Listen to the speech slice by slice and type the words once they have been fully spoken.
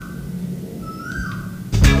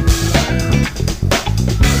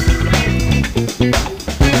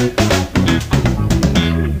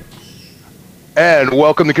And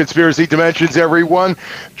welcome to Conspiracy Dimensions, everyone.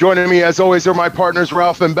 Joining me, as always, are my partners,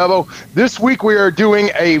 Ralph and Bevo. This week, we are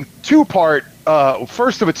doing a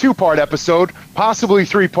first of a two-part episode, possibly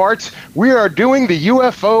three parts. We are doing the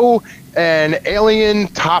UFO and alien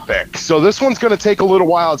topic. So this one's going to take a little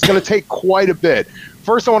while. It's going to take quite a bit.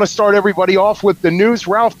 First, I want to start everybody off with the news.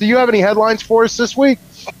 Ralph, do you have any headlines for us this week?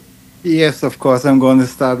 Yes, of course. I'm going to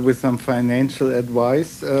start with some financial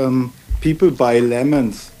advice. People buy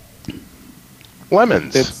lemons.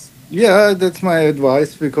 Lemons? That's my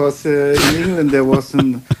advice, because in England there was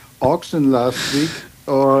an auction last week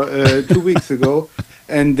or 2 weeks ago,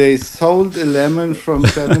 and they sold a lemon from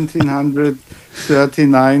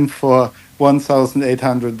 1739 for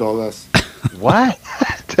 $1,800. What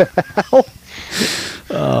the hell?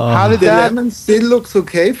 How did the lemon still looks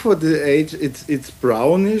okay for the age? It's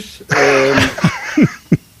brownish.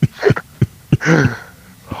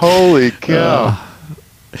 Holy cow!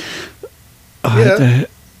 Yeah.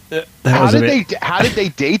 How did they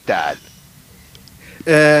date that?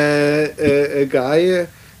 A guy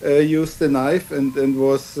used a knife and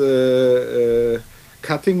was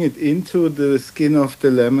cutting it into the skin of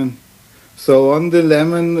the lemon. So on the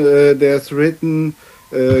lemon there's written,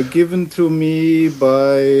 given to me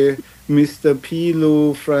by Mr.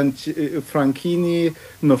 Pilu Franchini,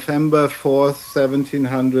 November 4th,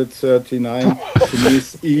 1739, to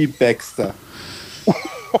Miss E. Baxter.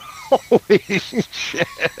 Holy shit.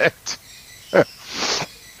 So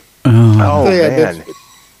yeah, man. That's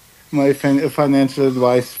my financial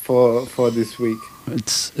advice for this week.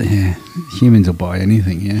 It's humans will buy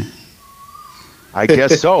anything, yeah. I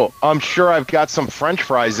guess so. I'm sure I've got some French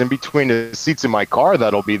fries in between the seats in my car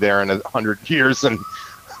that'll be there in 100 years, and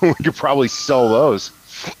we could probably sell those.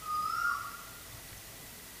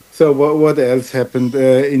 So what else happened?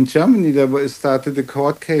 In Germany, there started a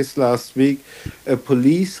court case last week. A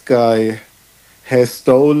police guy has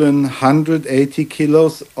stolen 180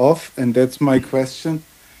 kilos of, and that's my question.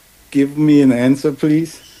 Give me an answer,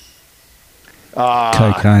 please.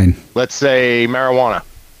 Cocaine. Let's say marijuana.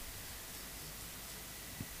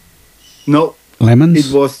 No. Lemons?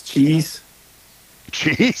 It was cheese.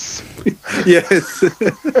 Cheese? Yes.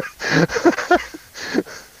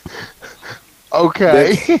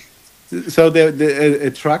 Okay. So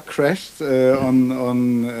a truck crashed on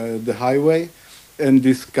the highway, and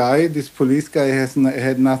this police guy,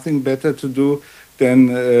 had nothing better to do than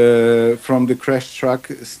from the crashed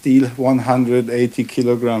truck steal 180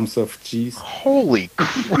 kilograms of cheese. Holy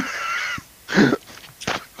crap.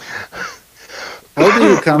 How do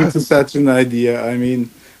you come to such an idea? I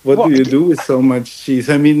mean, what do you do with so much cheese?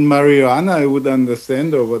 I mean, marijuana I would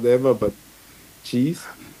understand or whatever, but cheese?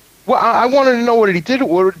 Well, I wanted to know what he did.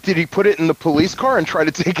 Did he put it in the police car and try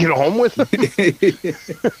to take it home with him?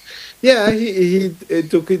 Yeah, he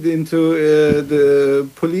took it into the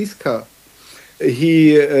police car.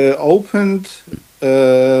 He opened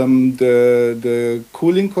the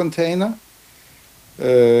cooling container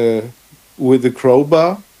with a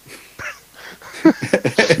crowbar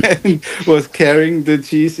and was carrying the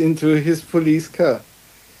cheese into his police car.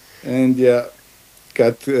 And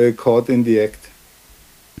got caught in the act.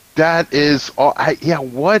 That is all.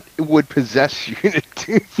 What would possess you to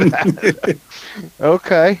do that?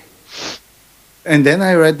 Okay. And then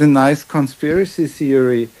I read a nice conspiracy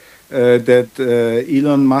theory that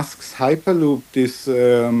Elon Musk's Hyperloop, this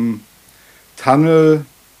tunnel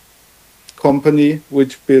company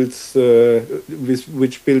which built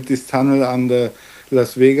this tunnel under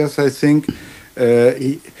Las Vegas, I think,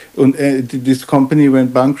 this company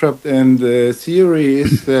went bankrupt, and the theory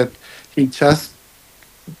is that he just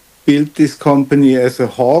built this company as a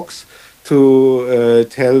hoax to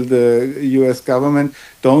tell the US government,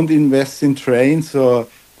 don't invest in trains or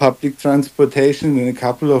public transportation. In a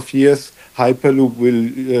couple of years, Hyperloop will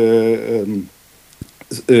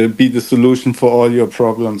be the solution for all your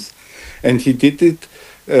problems. And he did it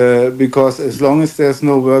because as long as there's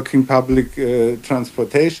no working public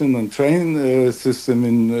transportation and train system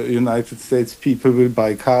in the United States, people will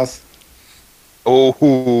buy cars.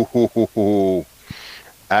 Oh,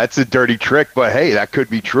 that's a dirty trick, but hey, that could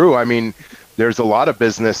be true. I mean, there's a lot of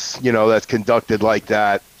business, that's conducted like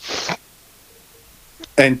that.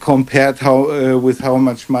 And compared with how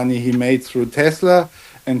much money he made through Tesla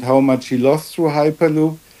and how much he lost through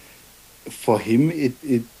Hyperloop, for him,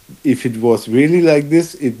 if it was really like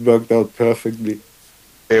this, it worked out perfectly.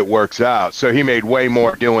 It works out. So he made way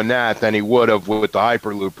more doing that than he would have with the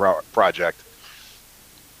Hyperloop project.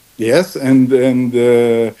 Yes, and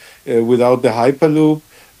without the Hyperloop,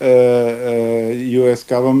 U.S.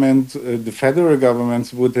 government, the federal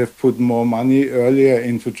governments would have put more money earlier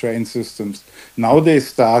into train systems. Now they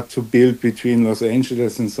start to build between Los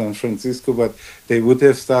Angeles and San Francisco, but they would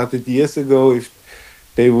have started years ago if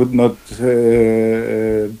they would not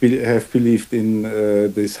have believed in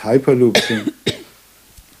this Hyperloop thing.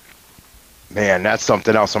 Man, that's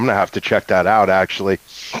something else. I'm going to have to check that out, actually.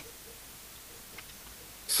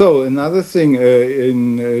 So another thing,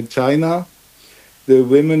 in China, the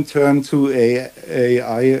women turn to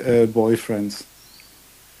AI boyfriends.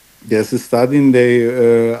 There's a study, and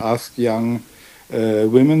they ask young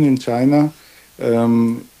women in China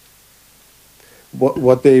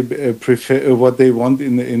what they prefer, what they want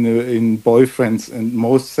in boyfriends, and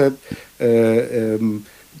most said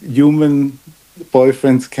human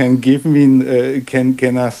boyfriends can give me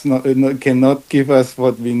cannot give us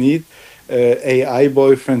what we need. AI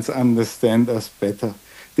boyfriends understand us better.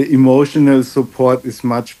 The emotional support is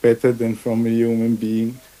much better than from a human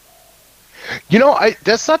being. You know,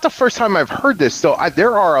 that's not the first time I've heard this, though.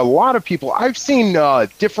 There are a lot of people. I've seen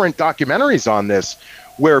different documentaries on this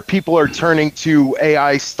where people are turning to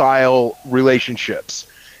AI-style relationships.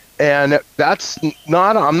 And that's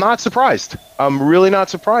not, I'm not surprised. I'm really not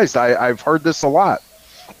surprised. I've heard this a lot.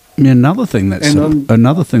 Yeah, another thing that's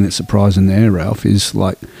surprising there, Ralph, is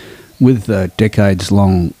like with the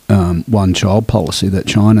decades-long one-child policy that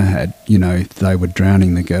China had, you know, they were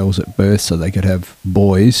drowning the girls at birth so they could have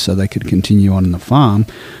boys so they could continue on the farm,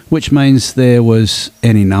 which means there was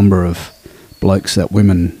any number of blokes that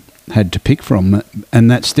women had to pick from, and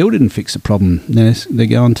that still didn't fix the problem. They're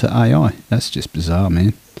going to AI. That's just bizarre,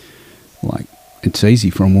 man. Like, it's easy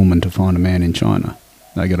for a woman to find a man in China.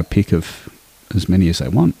 They got a pick of as many as they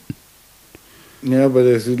want. Yeah, but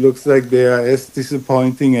it looks like they are as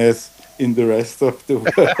disappointing as in the rest of the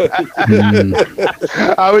world.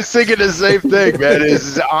 I was thinking the same thing, man.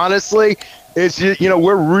 Honestly, it's just, you know,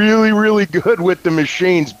 we're really, really good with the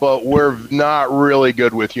machines, but we're not really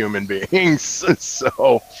good with human beings.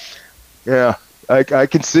 So, yeah, I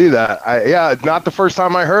can see that. Yeah, not the first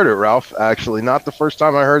time I heard it, Ralph. Actually, not the first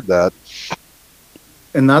time I heard that.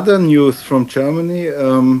 Another news from Germany,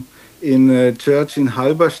 in a church in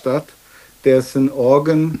Halberstadt, there's an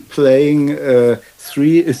organ playing a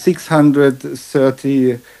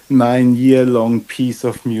 639-year-long piece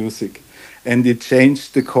of music. And it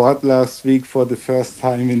changed the chord last week for the first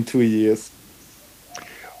time in 2 years.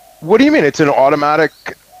 What do you mean? It's an automatic,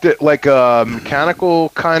 like a mechanical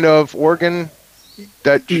kind of organ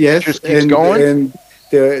that just keeps going? And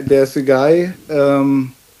there's a guy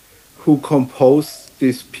who composed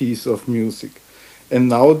this piece of music. And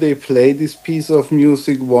now they play this piece of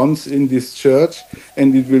music once in this church,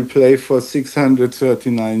 and it will play for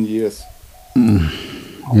 639 years.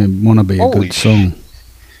 It want to be a good song.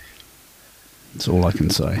 That's all I can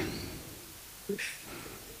say.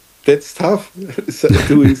 That's tough,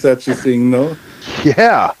 doing such a thing, no?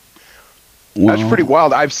 Yeah. Well, that's pretty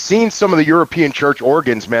wild. I've seen some of the European church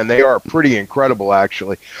organs, man. They are pretty incredible,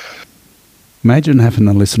 actually. Imagine having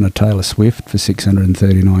to listen to Taylor Swift for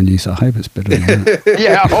 639 years. I hope it's better than that.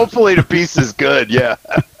 Yeah, hopefully the piece is good, yeah.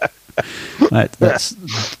 That's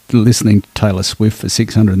listening to Taylor Swift for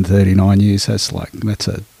 639 years. That's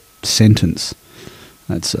a sentence.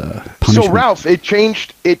 That's a punishment. So, Ralph, it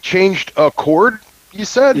changed a chord, you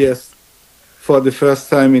said? Yes, for the first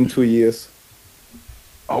time in 2 years.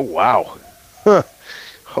 Oh, wow. Huh.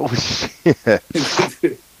 Holy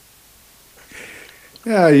shit.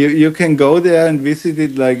 Yeah, you can go there and visit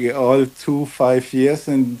it like all 5 years,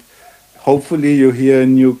 and hopefully you hear a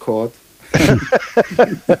new chord.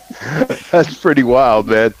 That's pretty wild,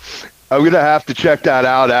 man. I'm going to have to check that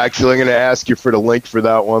out, actually. I'm going to ask you for the link for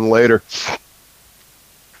that one later.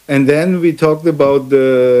 And then we talked about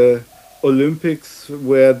the Olympics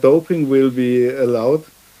where doping will be allowed.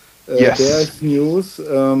 Yes. There's news.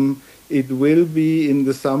 It will be in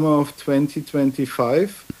the summer of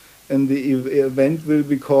 2025. And the event will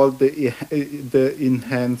be called the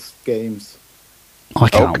Enhanced Games. I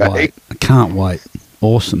can't wait. I can't wait.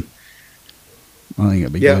 Awesome. I think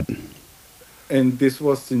it'll be good. And this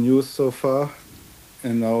was the news so far.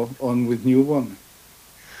 And now on with new one.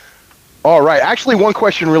 All right. Actually, one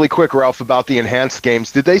question really quick, Ralph, about the Enhanced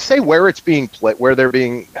Games. Did they say where it's being where they're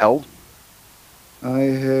being held? I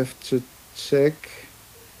have to check.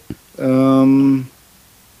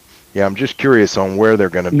 Yeah, I'm just curious on where they're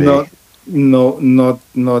going to be. Not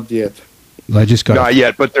yet. They just got not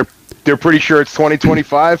yet, but they're pretty sure it's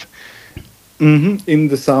 2025. In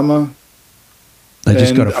the summer. They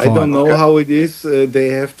just got to fight. I don't know how it is. They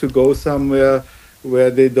have to go somewhere where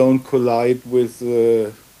they don't collide with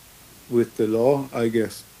the law, I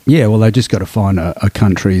guess. Yeah, well, they just got to find a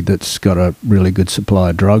country that's got a really good supply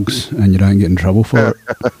of drugs, and you don't get in trouble for it.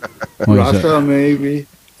 Russia, maybe.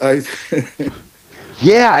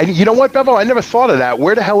 Yeah, and you know what, Bevo? I never thought of that.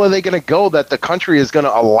 Where the hell are they going to go that the country is going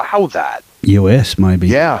to allow that? US, maybe.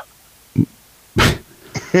 Yeah.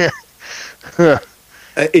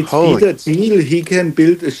 It's Peter Thiel. He can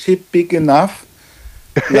build a ship big enough,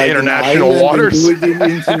 like international waters.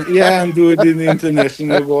 And do it in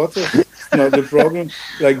international waters. It's not a problem.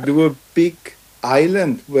 Like, do a big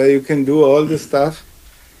island where you can do all the stuff.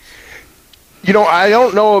 You know, I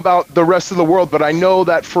don't know about the rest of the world, but I know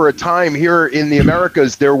that for a time here in the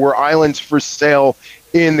Americas, there were islands for sale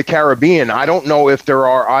in the Caribbean. I don't know if there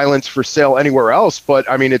are islands for sale anywhere else, but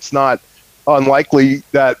I mean, it's not unlikely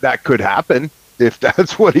that that could happen if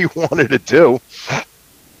that's what he wanted to do.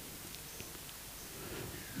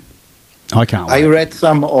 I can't wait. I read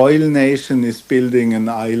some oil nation is building an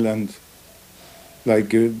island,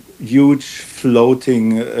 like a huge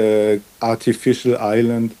floating artificial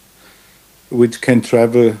island, which can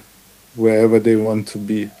travel wherever they want to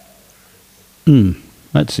be.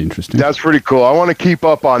 That's interesting. That's pretty cool. I want to keep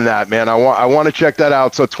up on that, man. I want to check that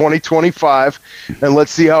out. So 2025, and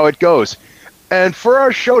let's see how it goes. And for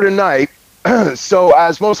our show tonight, so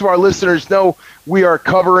as most of our listeners know, we are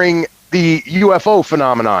covering the UFO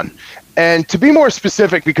phenomenon. And to be more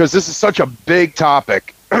specific, because this is such a big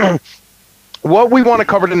topic, what we want to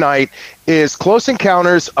cover tonight is close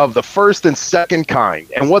encounters of the first and second kind.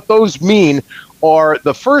 And what those mean are,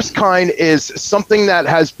 the first kind is something that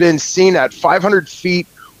has been seen at 500 feet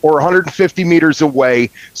or 150 meters away.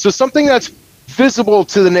 So something that's visible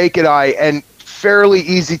to the naked eye and fairly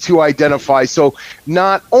easy to identify. So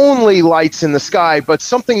not only lights in the sky, but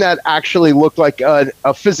something that actually looked like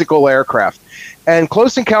a physical aircraft. And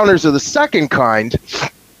close encounters of the second kind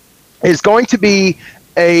is going to be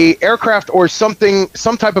a aircraft or some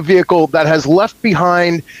type of vehicle that has left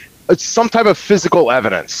behind some type of physical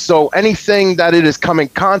evidence. So anything that it has come in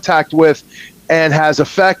contact with and has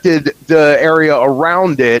affected the area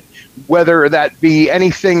around it, whether that be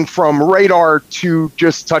anything from radar to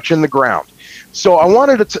just touching the ground. So I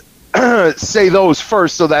wanted to say those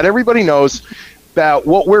first so that everybody knows that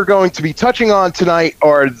what we're going to be touching on tonight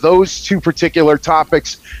are those two particular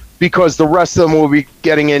topics, because the rest of them we'll be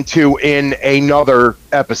getting into in another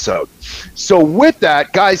episode. So with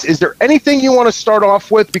that, guys, is there anything you want to start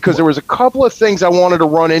off with? Because there was a couple of things I wanted to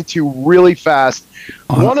run into really fast.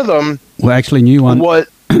 One of them... Well, actually, new one. Well,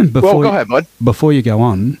 go ahead, bud. Before you go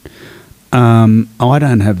on, I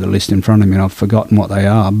don't have the list in front of me, and I've forgotten what they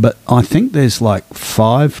are, but I think there's like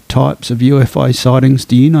 5 types of UFO sightings.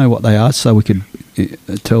 Do you know what they are, so we could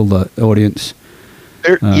tell the audience?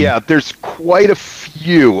 Yeah, there's quite a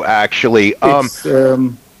few, actually.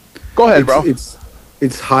 Go ahead, bro. It's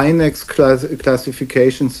Hynek's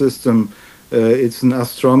classification system. It's an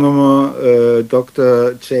astronomer,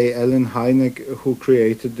 Dr. J. Allen Hynek, who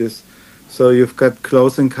created this. So you've got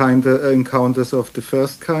close encounters of the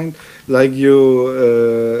first kind, like you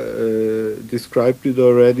described it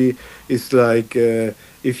already. It's like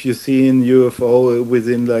if you see an UFO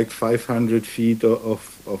within like 500 feet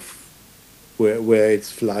of where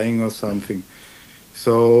it's flying or something.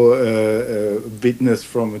 So witness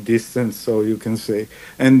from a distance, so you can say.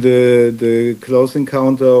 And the close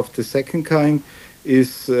encounter of the second kind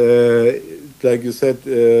is, like you said,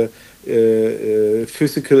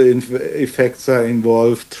 physical effects are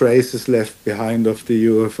involved, traces left behind of the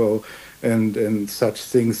UFO, and such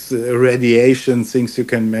things, radiation, things you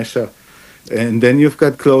can measure. And then you've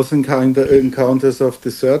got close encounters of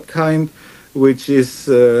the third kind, which is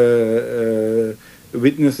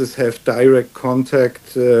witnesses have direct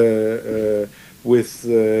contact with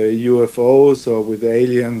UFOs or with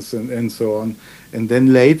aliens and so on. And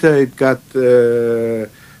then later it got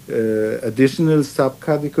additional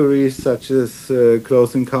subcategories such as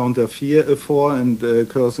close encounter 4 and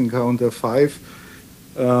close encounter 5.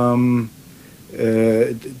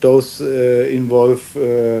 Those involve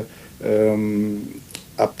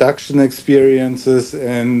abduction experiences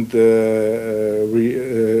and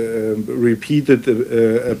repeated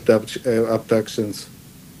abductions.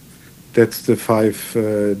 That's the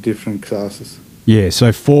 5 different classes. Yeah,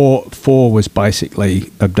 so four was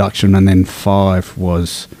basically abduction, and then 5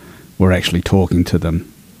 was we're actually talking to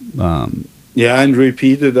them. Yeah, and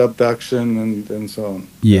repeated abduction and so on.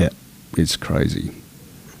 Yeah, it's crazy.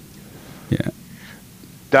 Yeah.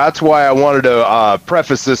 That's why I wanted to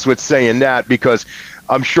preface this with saying that, because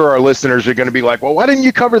I'm sure our listeners are going to be like, well, why didn't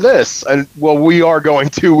you cover this? And well, we are going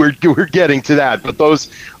to. We're getting to that. But those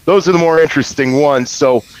are the more interesting ones.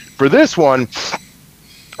 So for this one,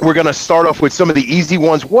 we're going to start off with some of the easy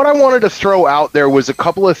ones. What I wanted to throw out there was a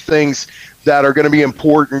couple of things that are going to be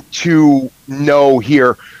important to know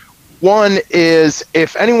here. One is,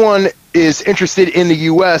 if anyone is interested in the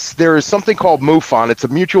U.S., there is something called MUFON. It's a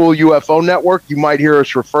mutual UFO network. You might hear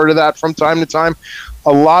us refer to that from time to time.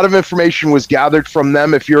 A lot of information was gathered from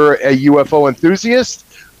them. If you're a UFO enthusiast,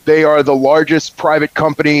 they are the largest private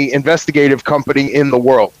company, investigative company in the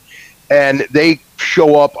world. And they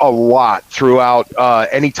show up a lot throughout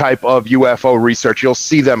any type of UFO research. You'll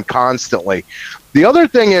see them constantly. The other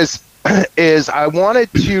thing is I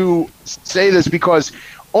wanted to say this because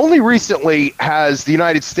only recently has the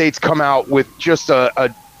United States come out with just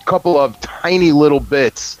a couple of tiny little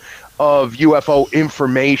bits of UFO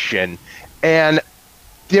information. And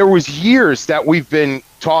there was years that we've been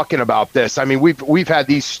talking about this. I mean, we've had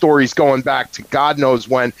these stories going back to God knows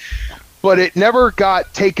when, but it never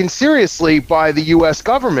got taken seriously by the U.S.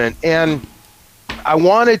 government. And I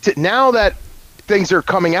wanted to, now that things are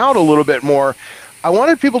coming out a little bit more, I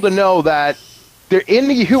wanted people to know that they're in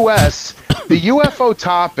the U.S., the UFO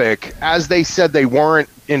topic, as they said they weren't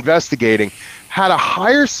investigating, had a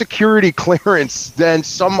higher security clearance than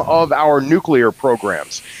some of our nuclear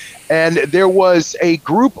programs. And there was a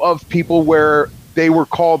group of people where they were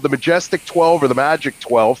called the Majestic 12 or the Magic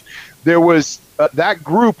 12. There was that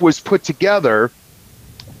group was put together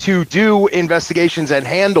to do investigations and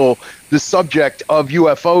handle the subject of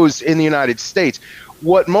UFOs in the United States.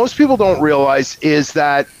 What most people don't realize is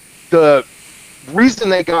that the reason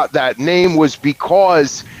they got that name was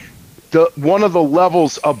because one of the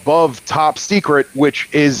levels above top secret, which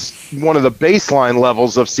is one of the baseline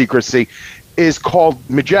levels of secrecy, is called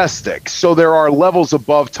Majestic. So there are levels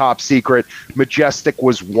above top secret. Majestic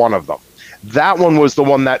was one of them. That one was the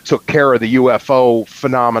one that took care of the UFO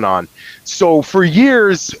phenomenon. So for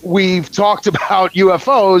years, we've talked about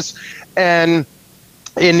UFOs, and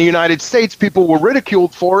in the United States, people were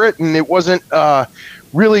ridiculed for it, and it wasn't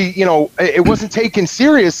really, it wasn't taken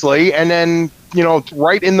seriously. And then,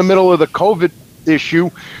 right in the middle of the COVID issue,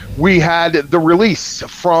 we had the release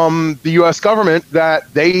from the U.S. government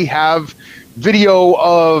that they have video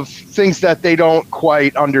of things that they don't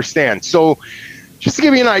quite understand. So just to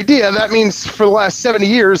give you an idea, that means for the last 70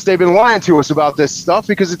 years, they've been lying to us about this stuff,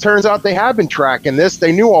 because it turns out they have been tracking this.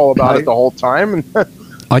 They knew all about it the whole time, and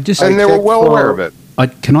they were well aware of it.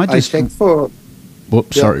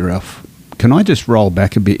 Sorry, Ralph. Can I just roll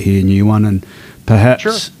back a bit here, new one, and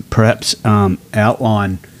perhaps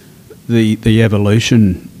outline the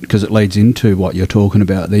evolution, because it leads into what you're talking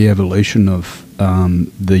about, the evolution of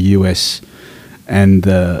the US and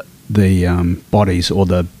the bodies or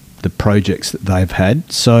the projects that they've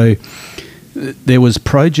had. So there was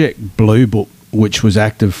Project Blue Book, which was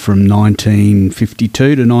active from 1952 to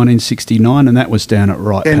 1969, and that was down at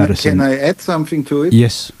Wright-Patterson. Can I add something to it?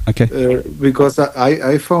 Yes, okay. Because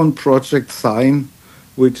I found Project Sign,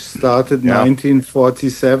 which started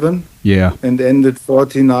 1947 and ended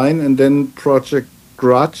 49, and then Project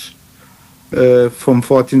Grudge from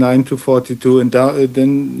 49 to 42, and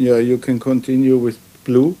then you can continue with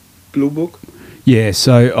Blue Book. Yeah,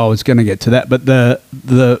 so I was going to get to that, but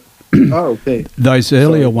those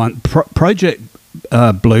earlier ones, Project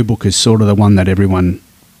Blue Book is sort of the one that everyone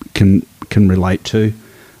can relate to.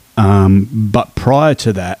 But prior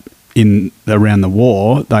to that, around the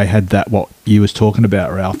war, they had that, what you was talking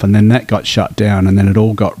about, Ralph, and then that got shut down, and then it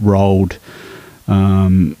all got rolled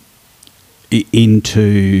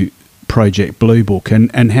into Project Blue Book.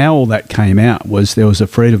 And how all that came out was there was a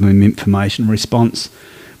Freedom of Information response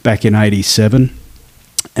back in 1987,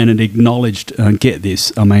 and it acknowledged, get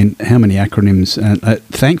this, I mean, how many acronyms?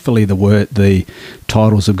 Thankfully, the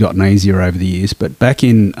titles have gotten easier over the years, but back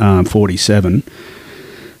in 1947,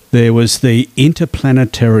 there was the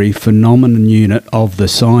Interplanetary Phenomenon Unit of the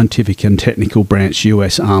Scientific and Technical Branch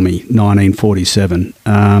U.S. Army, 1947,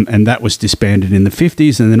 and that was disbanded in the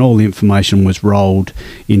 50s, and then all the information was rolled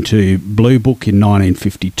into Blue Book in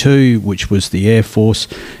 1952, which was the Air Force,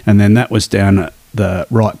 and then that was down at the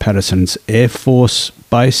Wright-Patterson's Air Force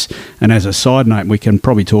Base. And as a side note, we can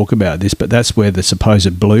probably talk about this, but that's where the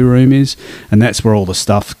supposed Blue Room is, and that's where all the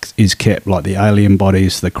stuff is kept, like the alien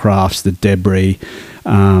bodies, the crafts, the debris,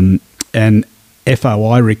 and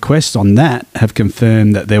FOI requests on that have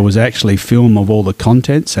confirmed that there was actually film of all the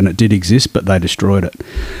contents, and it did exist, but they destroyed it.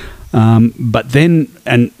 But then,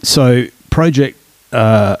 and so Project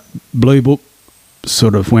Blue Book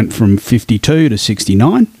sort of went from 52 to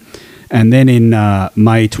 69, and then in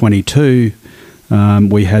May 22,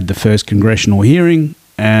 we had the first congressional hearing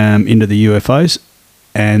into the UFOs,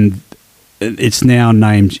 and it's now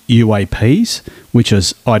named UAPs, which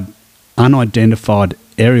is unidentified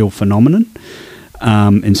aerial phenomenon.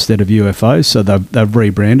 instead of UFOs. So they've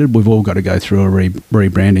rebranded. We've all got to go through a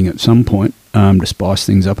rebranding at some point to spice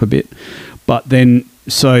things up a bit. But then,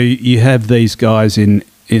 so you have these guys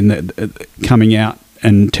coming out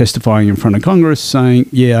and testifying in front of Congress saying,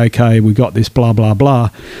 yeah, okay, we got this, blah, blah, blah.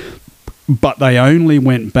 But they only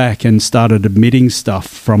went back and started admitting stuff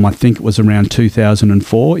from, I think it was around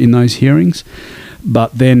 2004 in those hearings.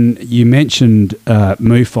 But then you mentioned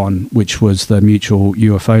MUFON, which was the Mutual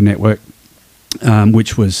UFO Network,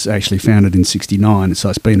 which was actually founded in 1969, so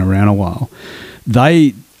it's been around a while.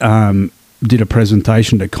 They did a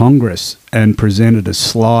presentation to Congress and presented a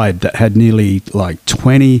slide that had nearly like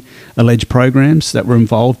 20 alleged programs that were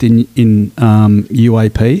involved in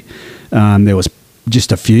UAP. There was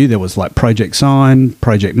just a few. There was like Project Sign,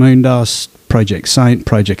 Project Moondust, Project Saint,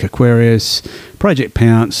 Project Aquarius, Project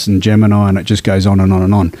Pounce, and Gemini, and it just goes on and on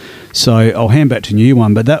and on. So I'll hand back to you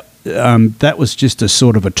one, but that was just a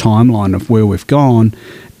sort of a timeline of where we've gone.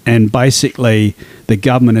 And basically, the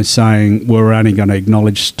government is saying we're only going to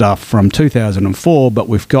acknowledge stuff from 2004, but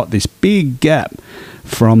we've got this big gap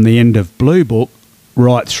from the end of Blue Book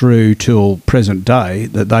right through till present day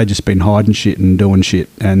that they've just been hiding shit and doing shit.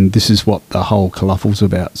 And this is what the whole kerfuffle's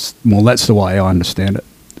about. Well, that's the way I understand it.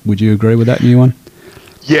 Would you agree with that new one?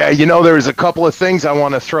 Yeah, there's a couple of things I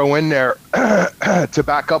want to throw in there to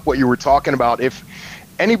back up what you were talking about. If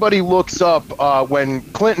anybody looks up when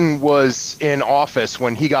Clinton was in office,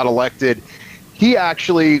 when he got elected, he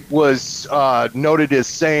actually was noted as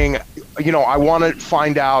saying, I want to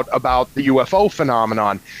find out about the UFO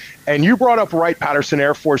phenomenon. And you brought up Wright-Patterson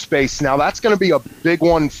Air Force Base. Now, that's going to be a big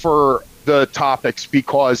one for the topics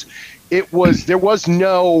because there was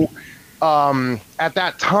no, at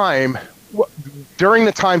that time, during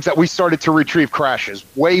the times that we started to retrieve crashes,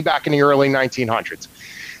 way back in the early 1900s,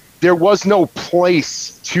 there was no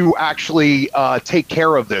place to actually take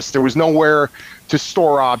care of this. There was nowhere to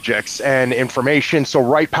store objects and information. So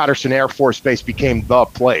Wright-Patterson Air Force Base became the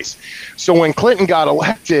place. So when Clinton got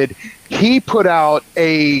elected, he put out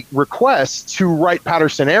a request to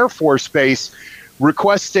Wright-Patterson Air Force Base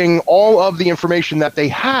requesting all of the information that they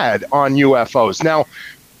had on UFOs. Now,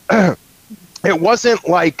 it wasn't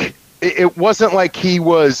like he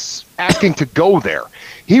was asking to go there.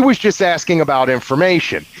 He was just asking about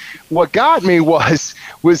information. What got me was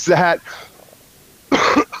that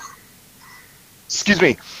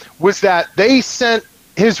was that they sent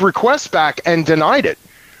his request back and denied it.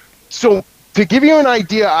 So to give you an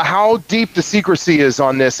idea of how deep the secrecy is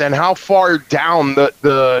on this and how far down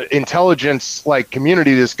the intelligence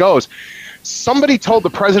community this goes, somebody told the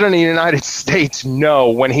President of the United States no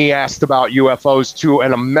when he asked about UFOs to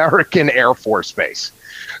an American Air Force base.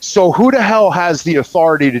 So who the hell has the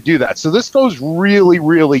authority to do that? So this goes really,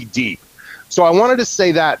 really deep. So I wanted to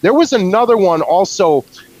say that. There was another one also,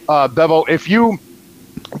 Bevo, if you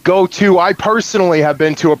go to, I personally have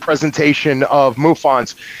been to a presentation of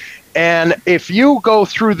MUFON's, and if you go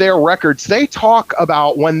through their records, they talk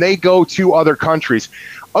about when they go to other countries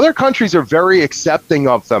are very accepting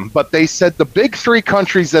of them, but they said the big three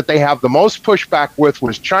countries that they have the most pushback with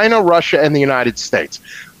was China, Russia, and the United States.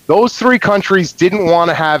 Those three countries didn't want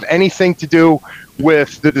to have anything to do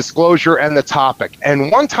with the disclosure and the topic.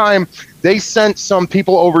 And one time they sent some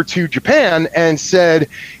people over to Japan and said,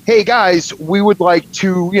 hey guys, we would like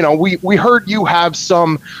to, we heard you have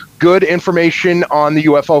some good information on the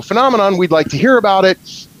UFO phenomenon. We'd like to hear about it.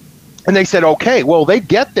 And they said, okay. Well, they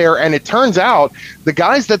get there, and it turns out the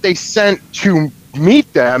guys that they sent to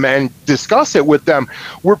meet them and discuss it with them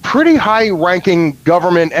were pretty high-ranking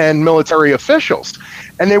government and military officials.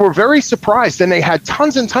 And they were very surprised, and they had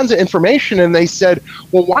tons and tons of information, and they said,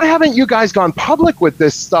 well, why haven't you guys gone public with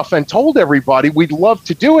this stuff and told everybody? We'd love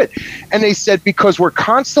to do it. And they said, because we're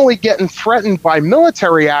constantly getting threatened by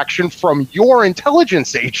military action from your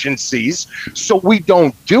intelligence agencies, so we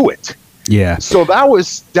don't do it. Yeah. So that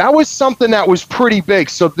was something that was pretty big.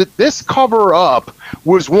 So this cover-up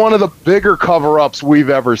was one of the bigger cover-ups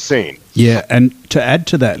we've ever seen. Yeah, and to add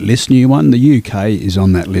to that list, new one, the UK is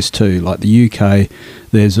on that list too. Like the UK,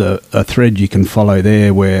 there's a thread you can follow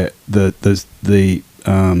there where there's the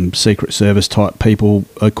Secret Service type people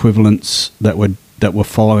equivalents that were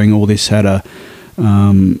following all this had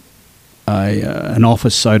an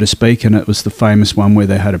office, so to speak, and it was the famous one where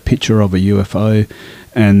they had a picture of a UFO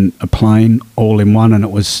and a plane all in one, and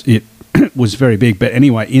it was very big. But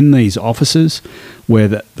anyway, in these offices where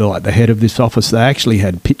the head of this office, they actually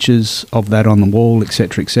had pictures of that on the wall,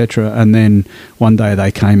 etc., etc. And then one day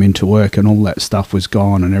they came into work and all that stuff was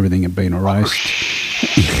gone and everything had been erased.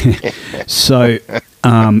 So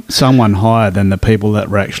someone higher than the people that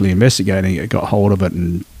were actually investigating it got hold of it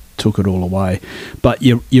and took it all away. But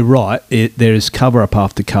you're right. There is cover up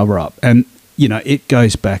after cover up, and it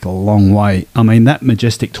goes back a long way. I mean, that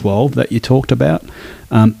Majestic 12 that you talked about,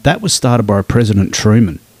 that was started by President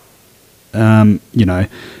Truman. And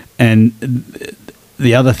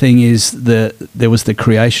the other thing is there was the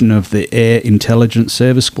creation of the Air Intelligence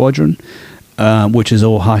Service Squadron, which is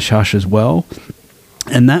all hush-hush as well.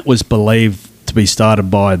 And that was believed to be started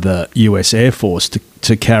by the US Air Force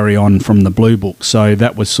to carry on from the Blue Book. So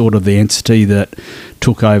that was sort of the entity that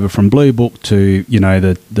took over from Blue Book to,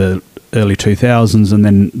 the early 2000s, and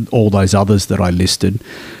then all those others that I listed.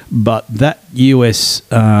 But that US,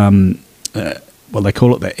 they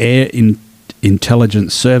call it the Air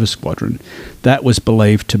Intelligence Service Squadron, that was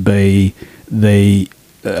believed to be the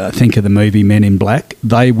think of the movie Men in Black.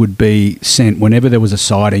 They would be sent whenever there was a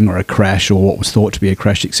sighting or a crash or what was thought to be a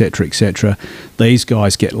crash, etc., etc. These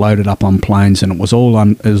guys get loaded up on planes, and it was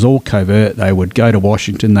all covert. They would go to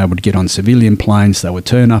Washington. They would get on civilian planes. They would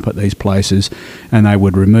turn up at these places, and they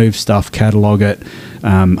would remove stuff, catalogue it,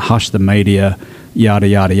 hush the media, yada,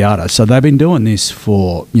 yada, yada. So they've been doing this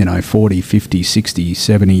for, 40, 50, 60,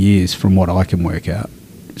 70 years from what I can work out.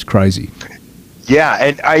 It's crazy. Yeah,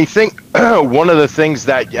 and I think one of the things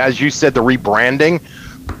that, as you said, the rebranding,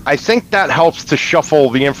 I think that helps to shuffle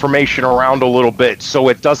the information around a little bit, so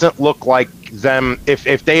it doesn't look like them,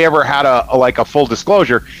 if they ever had a full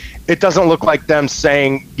disclosure, it doesn't look like them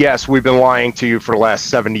saying, yes, we've been lying to you for the last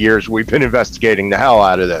 70 years, we've been investigating the hell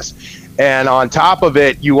out of this. And on top of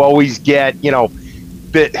it, you always get, the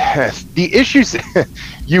issues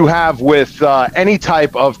you have with any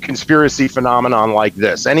type of conspiracy phenomenon like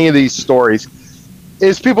this, any of these stories,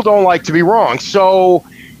 is people don't like to be wrong. So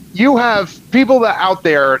you have people that out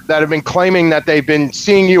there that have been claiming that they've been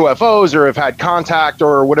seeing UFOs or have had contact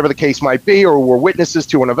or whatever the case might be, or were witnesses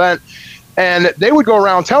to an event, and they would go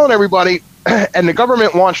around telling everybody, and the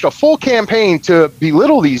government launched a full campaign to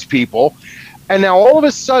belittle these people. And now all of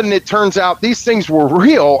a sudden it turns out these things were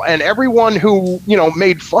real, and everyone who,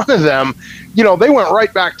 made fun of them, they went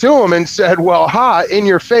right back to them and said, well, in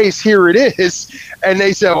your face, here it is. And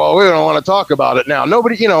they said, well, we don't want to talk about it now.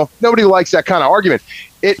 Nobody likes that kind of argument.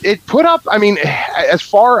 It put up, as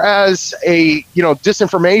far as a,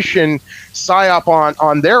 disinformation psyop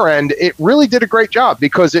on their end, it really did a great job,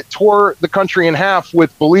 because it tore the country in half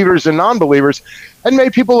with believers and non-believers and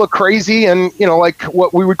made people look crazy and, like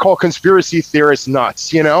what we would call conspiracy theorists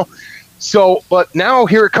nuts, So, but now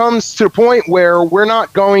here it comes to the point where we're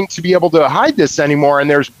not going to be able to hide this anymore, and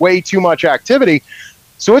there's way too much activity.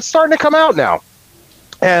 So it's starting to come out now.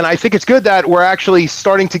 And I think it's good that we're actually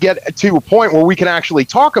starting to get to a point where we can actually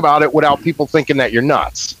talk about it without people thinking that you're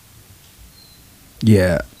nuts.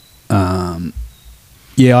 Yeah.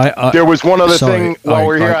 There was one other thing while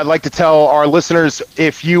we're here. I'd like to tell our listeners,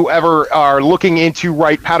 if you ever are looking into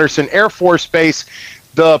Wright-Patterson Air Force Base,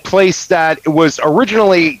 the place that was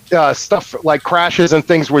originally stuff like crashes and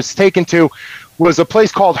things was taken to was a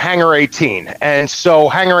place called Hangar 18. And so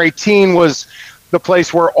Hangar 18 was the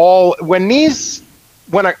place where when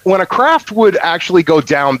a craft would actually go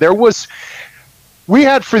down, we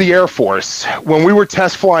had for the Air Force, when we were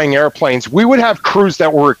test flying airplanes, we would have crews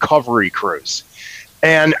that were recovery crews.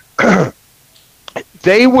 And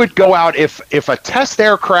they would go out, if a test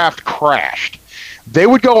aircraft crashed, they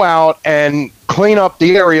would go out and clean up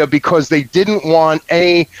the area, because they didn't want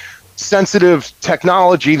any sensitive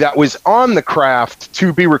technology that was on the craft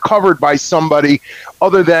to be recovered by somebody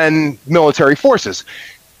other than military forces.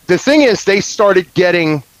 The thing is, they started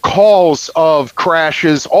getting calls of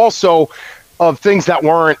crashes, also of things that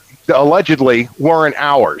allegedly weren't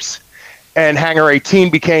ours. And Hangar 18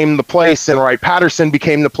 became the place, and Wright-Patterson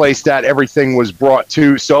became the place that everything was brought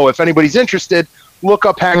to. So if anybody's interested, look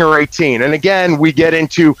up Hangar 18. And again, we get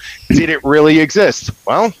into, did it really exist?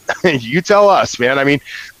 Well, you tell us, man.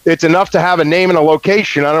 It's enough to have a name and a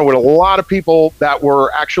location. I know with a lot of people that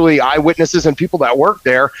were actually eyewitnesses and people that worked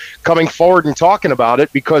there coming forward and talking about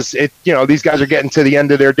it, because these guys are getting to the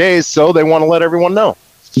end of their days, so they want to let everyone know.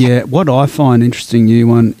 Yeah, what I find interesting,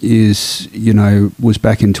 Ewan, is, was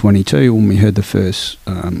back in 22 when we heard the first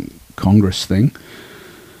Congress thing,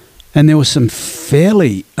 and there was some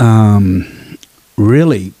fairly,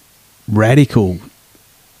 really radical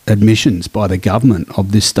admissions by the government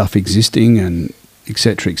of this stuff existing and et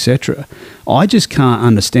cetera, I just can't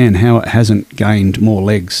understand how it hasn't gained more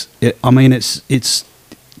legs. It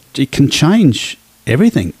can change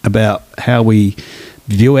everything about how we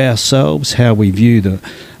view ourselves, how we view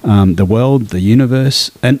the world, the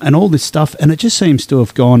universe, and all this stuff. And it just seems to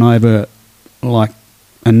have gone over like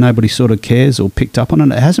and nobody sort of cares or picked up on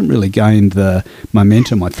it. It hasn't really gained the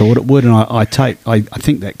momentum I thought it would, and I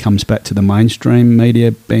think that comes back to the mainstream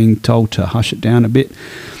media being told to hush it down a bit.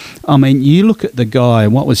 I mean, you look at the guy,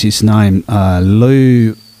 what was his name?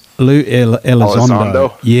 Lou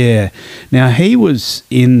Elizondo. Yeah. Now, he was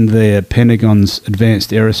in the Pentagon's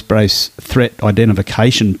Advanced Aerospace Threat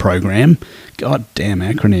Identification Program. God damn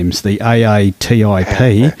acronyms. The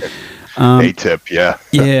AATIP. ATIP, yeah.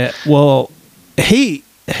 Yeah. Well, he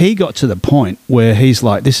got to the point where he's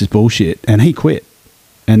like, this is bullshit, and he quit.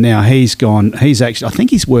 And now he's gone. He's actually, I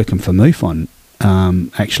think he's working for MUFON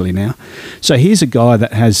actually now. So here's a guy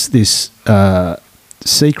that has this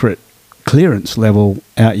secret clearance level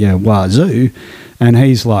out your wazoo, and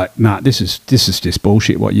he's like, nah, this is just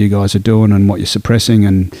bullshit what you guys are doing and what you're suppressing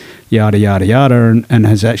and yada yada yada, and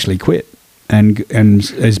has actually quit, and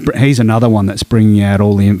he's another one that's bringing out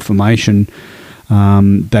all the information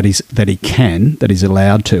that he's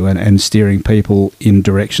allowed to, and steering people in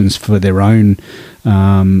directions for their own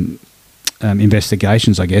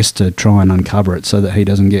investigations, I guess, to try and uncover it so that he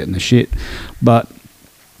doesn't get in the shit. But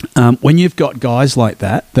when you've got guys like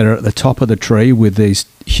that are at the top of the tree with these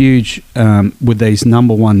huge, with these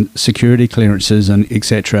number one security clearances and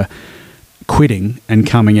etc., quitting and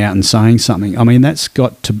coming out and saying something, I mean, that's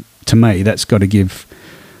got to me, that's got to give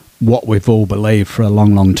what we've all believed for a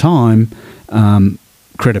long, long time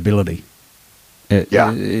credibility.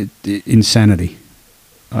 Insanity.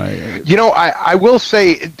 I will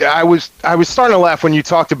say, I was starting to laugh when you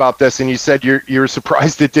talked about this, and you said you're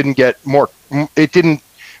surprised it didn't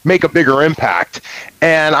make a bigger impact.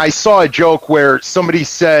 And I saw a joke where somebody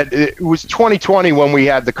said it was 2020 when we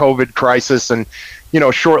had the COVID crisis, and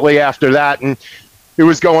shortly after that, and it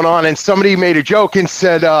was going on, and somebody made a joke and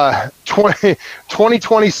said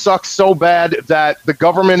 2020 sucks so bad that the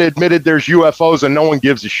government admitted there's UFOs and no one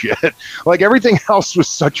gives a shit. Like, everything else was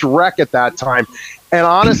such wreck at that time. And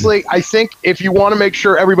honestly, I think if you want to make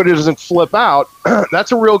sure everybody doesn't flip out,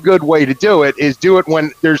 that's a real good way to do it, is do it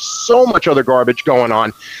when there's so much other garbage going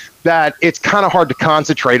on that it's kind of hard to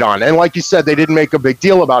concentrate on. And like you said, they didn't make a big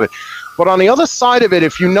deal about it. But on the other side of it,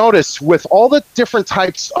 if you notice, with all the different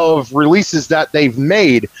types of releases that they've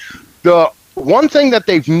made, the one thing that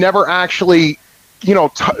they've never actually,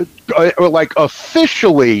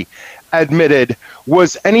 officially admitted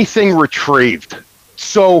was anything retrieved.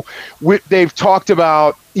 So they've talked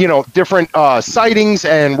about, different sightings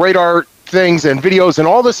and radar things and videos and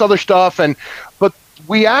all this other stuff. But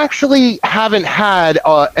we actually haven't had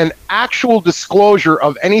an actual disclosure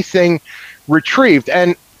of anything retrieved.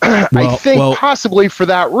 And I think possibly for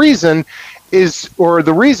that reason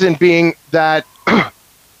the reason being that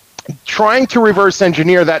trying to reverse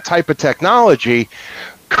engineer that type of technology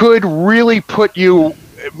could really put you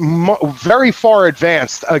very far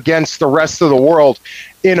advanced against the rest of the world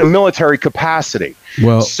in a military capacity.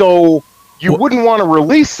 So you wouldn't want to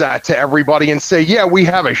release that to everybody and say, yeah, we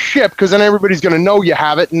have a ship, because then everybody's going to know you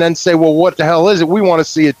have it, and then say, well, what the hell is it? We want to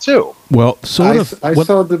see it too. Well, I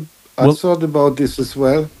thought about this as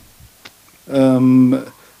well.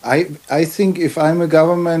 I think if I'm a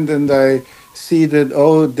government and I see that,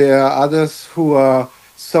 there are others who are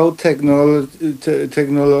so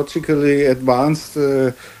technologically advanced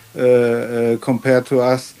compared to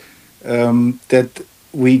us, that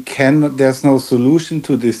there's no solution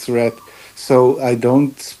to this threat. So I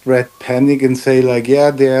don't spread panic and say, like, yeah,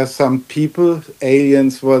 there are some people,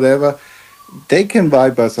 aliens, whatever, they can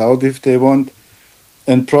wipe us out if they want.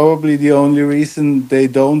 And probably the only reason they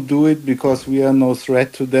don't do it because we are no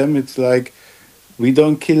threat to them. It's like, we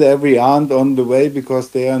don't kill every ant on the way because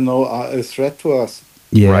they are no threat to us.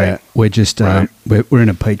 Yeah, right. We're just we're in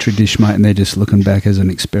a petri dish, mate, and they're just looking back as an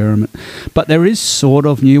experiment. But there is sort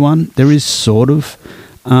of there is sort of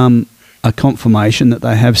a confirmation that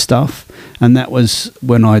they have stuff, and that was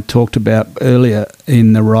when I talked about earlier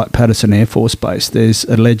in the Wright-Patterson Air Force Base. There was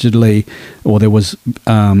allegedly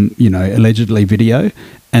video,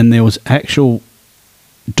 and there was actual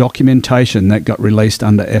documentation that got released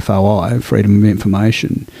under FOI, Freedom of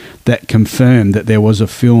Information, that confirmed that there was a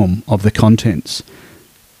film of the contents,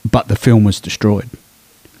 but the film was destroyed.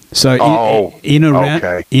 So in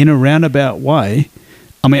a roundabout way,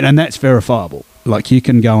 I mean, and that's verifiable. Like, you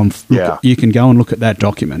can go and look at that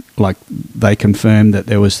document. Like, they confirmed that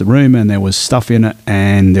there was the room and there was stuff in it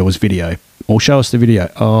and there was video. Or show us the video.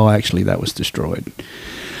 Oh, actually, that was destroyed.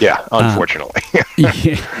 Yeah, unfortunately.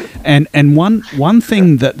 Yeah, and one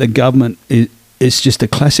thing that the government is just a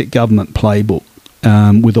classic government playbook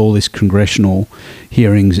with all this congressional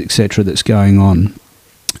hearings, etc., that's going on.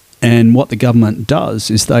 And what the government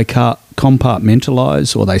does is they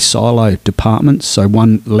compartmentalise or they silo departments, so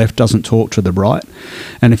one left doesn't talk to the right.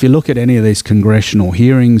 And if you look at any of these congressional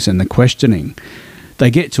hearings and the questioning,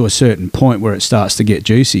 they get to a certain point where it starts to get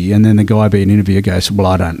juicy, and then the guy being interviewed goes, well,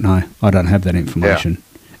 I don't know. I don't have that information.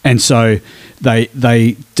 Yeah. And so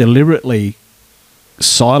they deliberately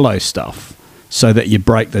silo stuff so that you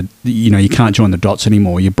break you can't join the dots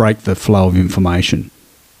anymore. You break the flow of information.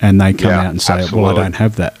 And they come out and say, absolutely. Well, I don't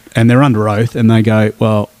have that. And they're under oath, and they go,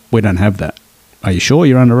 well, we don't have that. Are you sure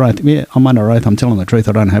you're under oath? Yeah, I'm under oath. I'm telling the truth.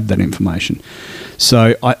 I don't have that information.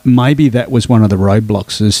 So maybe that was one of the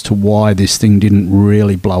roadblocks as to why this thing didn't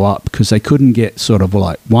really blow up, because they couldn't get sort of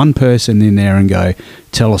like one person in there and go,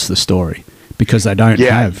 tell us the story, because they don't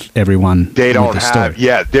have everyone. They don't have.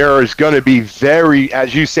 Yeah, there is going to be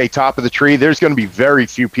as you say, top of the tree, there's going to be very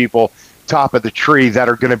few people top of the tree that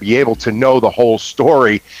are going to be able to know the whole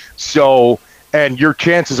story. So, and your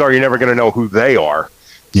chances are you're never going to know who they are.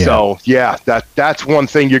 Yeah. So that's one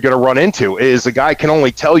thing you're going to run into is a guy can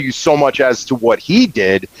only tell you so much as to what he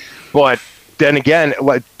did, but then again,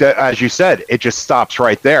 as you said, it just stops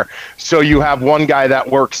right there. So you have one guy that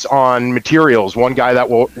works on materials, one guy that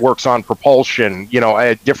works on propulsion,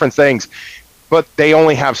 different things, but they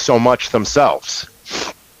only have so much themselves.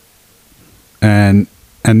 And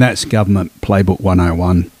that's government playbook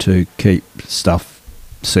 101, to keep stuff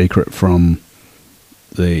secret from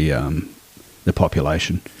the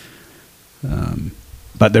population.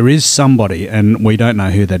 But there is somebody, and we don't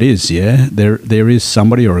know who that is, yeah? There is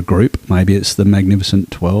somebody or a group, maybe it's the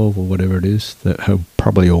Magnificent 12 or whatever it is, that are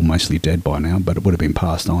probably all mostly dead by now, but it would have been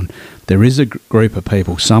passed on. There is a group of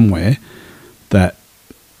people somewhere that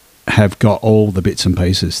have got all the bits and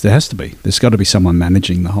pieces. There has to be. There's got to be someone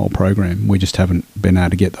managing the whole program. We just haven't been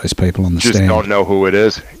able to get those people on the stand. Just don't know who it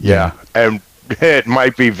is. Yeah. And it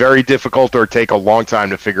might be very difficult or take a long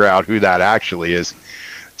time to figure out who that actually is.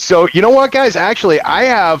 So, you know what, guys? Actually, I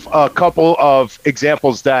have a couple of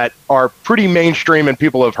examples that are pretty mainstream and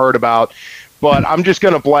people have heard about, but I'm just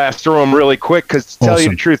going to blast through them really quick because, to tell you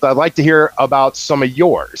the truth, I'd like to hear about some of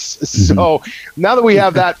yours. Mm-hmm. So now that we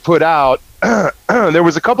have that put out, there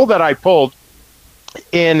was a couple that I pulled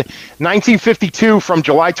in 1952 from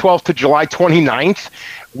July 12th to July 29th.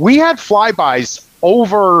 We had flybys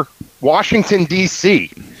over Washington,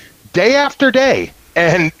 D.C. day after day.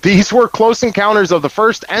 And these were close encounters of the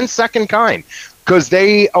first and second kind because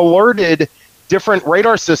they alerted different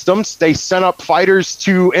radar systems. They sent up fighters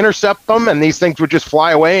to intercept them, and these things would just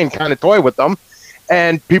fly away and kind of toy with them.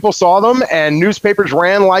 And people saw them, and newspapers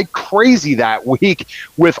ran like crazy that week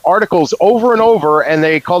with articles over and over, and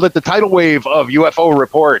they called it the tidal wave of UFO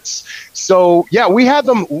reports. So, yeah, we had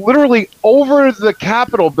them literally over the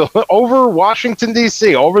Capitol, over Washington,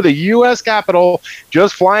 D.C., over the U.S. Capitol,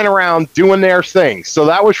 just flying around doing their thing. So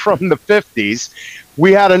that was from the 50s.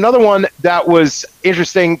 We had another one that was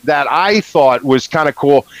interesting that I thought was kind of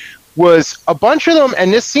cool, was a bunch of them,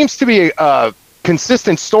 and this seems to be a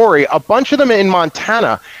consistent story, a bunch of them in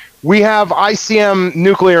Montana. We have ICM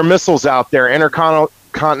nuclear missiles out there,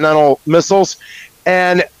 intercontinental missiles,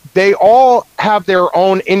 and they all have their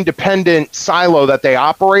own independent silo that they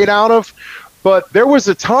operate out of. But there was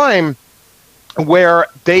a time where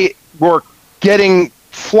they were getting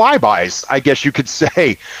flybys, I guess you could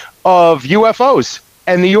say, of UFOs,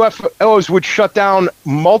 and the UFOs would shut down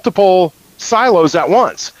multiple silos at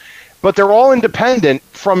once. But they're all independent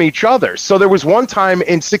from each other. So there was one time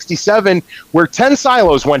in 67 where 10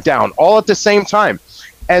 silos went down all at the same time.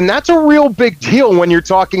 And that's a real big deal when you're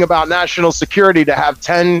talking about national security, to have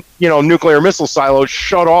 10, nuclear missile silos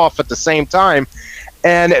shut off at the same time.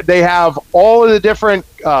 And they have all of the different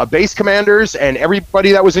base commanders and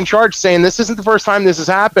everybody that was in charge saying, this isn't the first time this has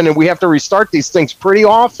happened, and we have to restart these things pretty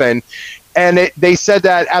often. And they said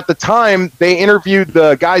that at the time they interviewed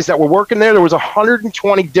the guys that were working there, there was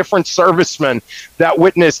 120 different servicemen that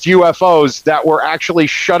witnessed UFOs that were actually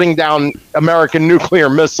shutting down American nuclear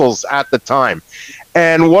missiles at the time.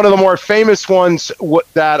 And one of the more famous ones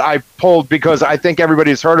that I pulled, because I think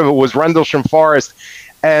everybody's heard of it, was Rendlesham Forest.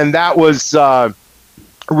 And that was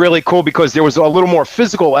really cool because there was a little more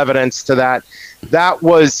physical evidence to that. That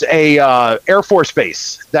was a Air Force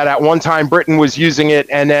base that at one time Britain was using it,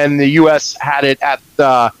 and then the U.S. had it at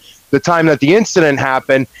the time that the incident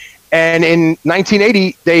happened. And in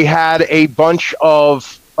 1980, they had a bunch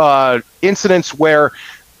of incidents where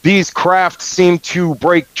these craft seemed to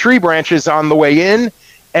break tree branches on the way in,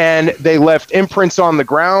 and they left imprints on the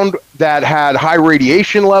ground that had high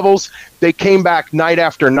radiation levels. They came back night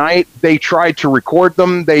after night. They tried to record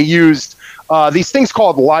them. They used these things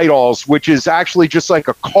called light-alls, which is actually just like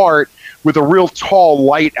a cart with a real tall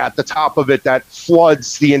light at the top of it that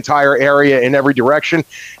floods the entire area in every direction,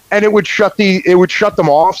 and it would shut them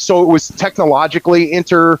off. So it was technologically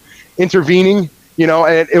intervening,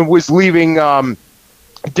 and it was leaving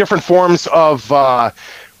different forms of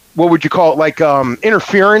what would you call it, like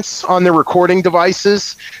interference on the recording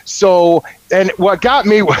devices. So, and what got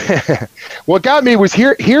me was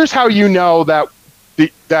here's how you know that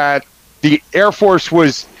the Air Force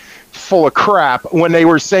was full of crap when they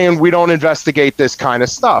were saying we don't investigate this kind of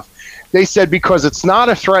stuff. They said because it's not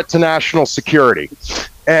a threat to national security.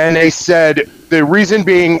 And they said the reason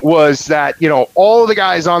being was that, all of the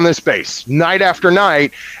guys on this base, night after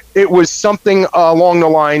night, it was something along the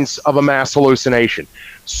lines of a mass hallucination.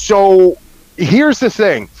 So here's the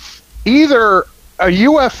thing. Either a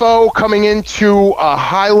UFO coming into a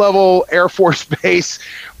high-level Air Force base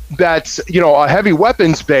that's, a heavy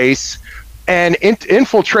weapons base and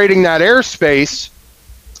infiltrating that airspace.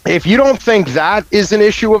 If you don't think that is an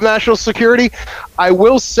issue of national security, I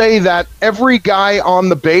will say that every guy on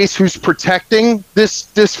the base who's protecting this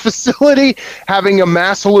facility having a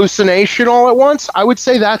mass hallucination all at once, I would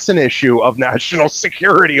say that's an issue of national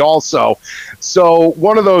security also. So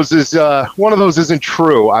one of those isn't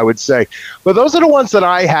true, I would say. But those are the ones that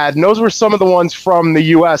I had, and those were some of the ones from the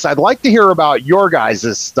U.S. I'd like to hear about your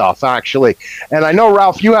guys' stuff, actually. And I know,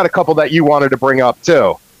 Ralph, you had a couple that you wanted to bring up,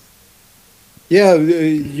 too. Yeah,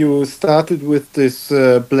 you started with this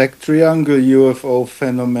black triangle UFO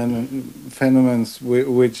phenomena,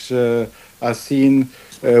 which are seen.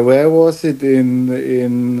 Where was it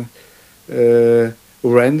in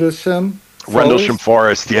Rendlesham? Rendlesham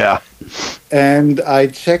Forest, yeah. And I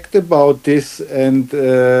checked about this, and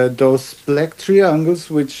those black triangles,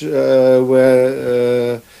 which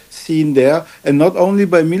were seen there, and not only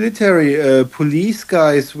by military, police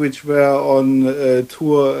guys which were on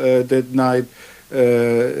tour that night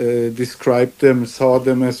described them, saw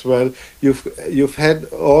them as well. You've had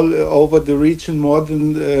all over the region more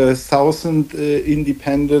than 1,000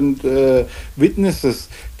 independent witnesses.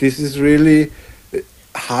 This is really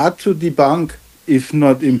hard to debunk, if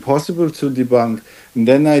not impossible to debunk. And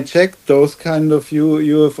then I checked, those kind of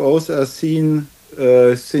UFOs are seen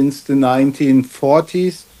since the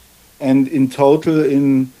 1940s, and in total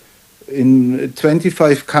in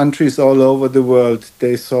 25 countries all over the world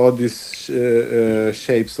they saw these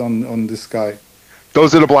shapes on the sky.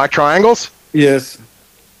 Those are the black triangles? Yes.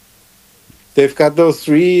 They've got those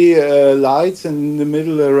three lights, and in the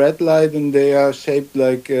middle a red light, and they are shaped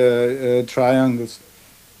like triangles.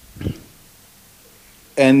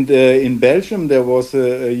 And in Belgium there was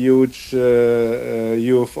a huge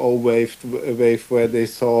UFO wave where they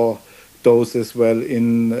saw those as well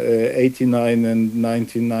in 89 and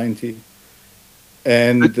 1990.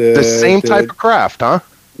 And the same type of craft, huh?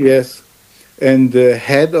 Yes. And the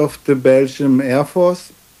head of the Belgian Air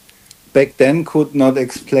Force back then could not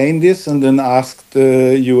explain this, and then asked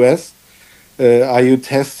the US, are you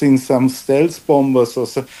testing some stealth bombers or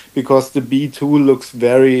so? Because the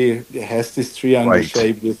B-2 has this triangle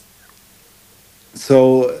shape.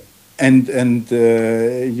 So, and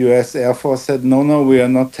US Air Force said, no, we are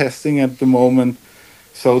not testing at the moment.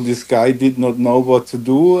 So this guy did not know what to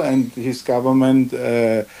do, and his government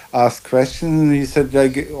asked questions. And he said,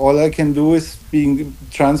 all I can do is being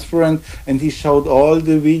transparent. And he showed all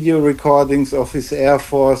the video recordings of his Air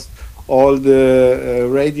Force, all the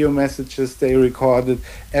radio messages they recorded,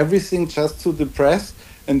 everything just to the press.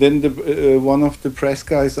 And then one of the press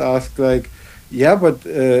guys asked, yeah, but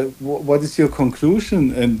what is your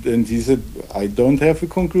conclusion? And he said, I don't have a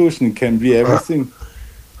conclusion. It can be everything.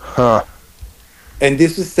 Huh. And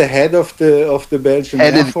this is the head of the Belgian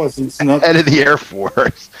Air Force. It's not head of the Air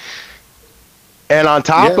Force. And on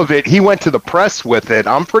top of it, he went to the press with it.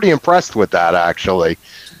 I'm pretty impressed with that, actually.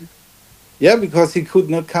 Yeah, because he could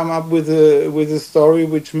not come up with a story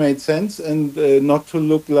which made sense, and not to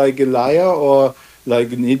look like a liar or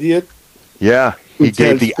like an idiot. Yeah, he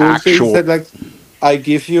gave the actual. He said, I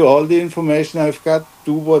give you all the information I've got.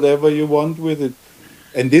 Do whatever you want with it.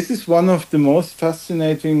 And this is one of the most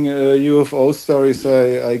fascinating UFO stories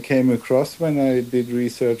I came across when I did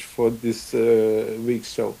research for this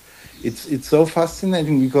week's show. It's so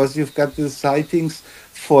fascinating because you've got the sightings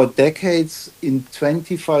for decades in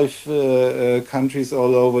 25 countries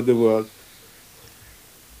all over the world.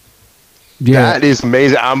 Yeah, that is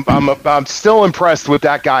amazing. I'm still impressed with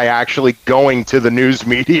that guy actually going to the news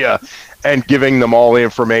media and giving them all the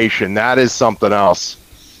information. That is something else.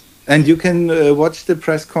 And you can watch the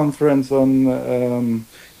press conference on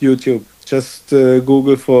YouTube. Just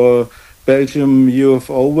Google for Belgium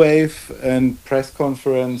UFO wave and press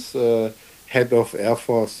conference head of Air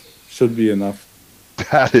Force should be enough.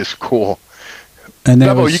 That is cool. And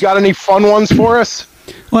Bevo, you got any fun ones for us?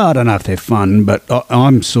 Well, I don't know if they're fun, but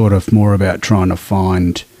I'm sort of more about trying to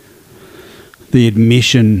find the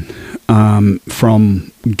admission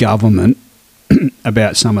from government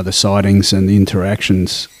about some of the sightings and the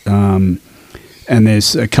interactions. And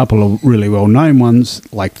there's a couple of really well-known ones,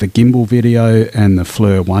 like the gimbal video and the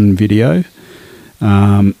FLIR 1 video.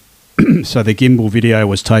 So the gimbal video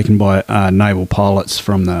was taken by naval pilots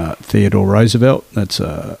from the Theodore Roosevelt. That's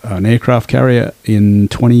an aircraft carrier in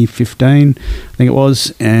 2015, I think it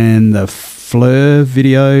was. And the FLIR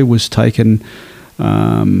video was taken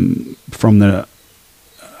from the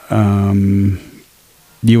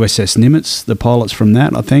USS Nimitz, the pilots from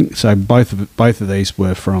that, I think. So both of these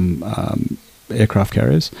were from aircraft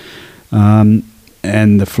carriers. And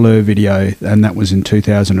the FLIR video, and that was in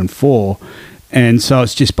 2004. And so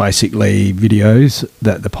it's just basically videos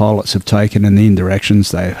that the pilots have taken and the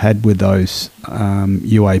interactions they've had with those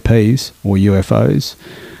UAPs or UFOs,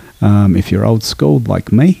 if you're old school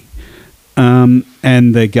like me. And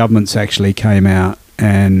the governments actually came out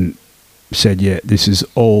and said, yeah, this is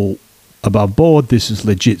all above board, this is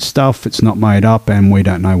legit stuff, it's not made up, and we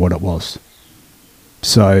don't know what it was.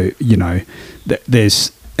 So, you know,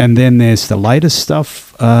 and then there's the latest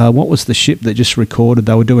stuff. What was the ship that just recorded?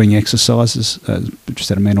 They were doing exercises. Just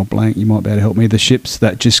had a mental blank. You might be able to help me. The ships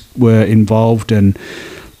that just were involved, and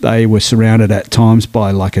they were surrounded at times by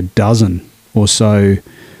like a dozen or so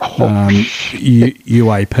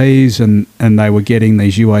UAPs, and they were getting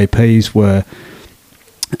these UAPs were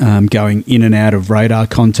going in and out of radar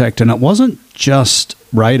contact. And it wasn't just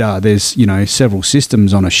radar. There's, you know, several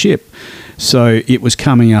systems on a ship. So it was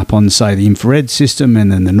coming up on, say, the infrared system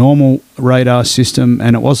and then the normal radar system,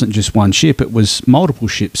 and it wasn't just one ship, it was multiple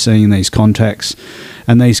ships seeing these contacts,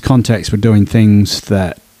 and these contacts were doing things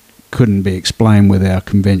that couldn't be explained with our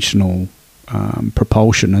conventional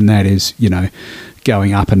propulsion, and that is, you know,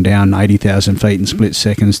 going up and down 80,000 feet in split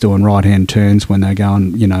seconds, doing right-hand turns when they're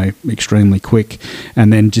going, you know, extremely quick,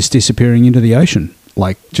 and then just disappearing into the ocean.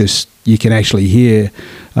 Like, just, you can actually hear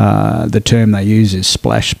the term they use is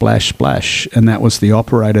splash, splash, splash, and that was the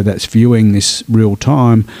operator that's viewing this real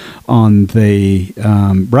time on the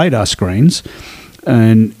radar screens,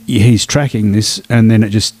 and he's tracking this, and then it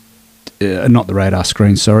just, not the radar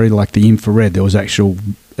screen, sorry, like the infrared, there was actual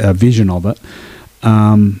vision of it.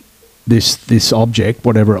 This object,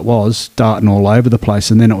 whatever it was, darting all over the place,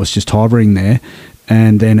 and then it was just hovering there,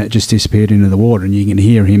 and then it just disappeared into the water, and you can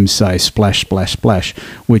hear him say splash, splash, splash,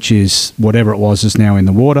 which is whatever it was is now in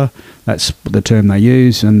the water. That's the term they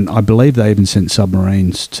use, and I believe they even sent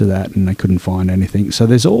submarines to that, and they couldn't find anything. So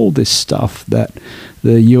there's all this stuff that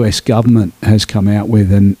the US government has come out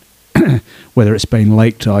with, and whether it's been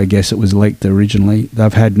leaked, I guess it was leaked originally.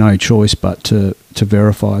 They've had no choice but to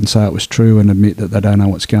verify and say it was true and admit that they don't know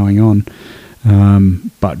what's going on.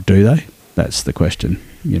 But do they? That's the question,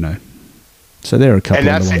 you know. So there are a couple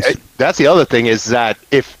of other ones. That's the other thing, is that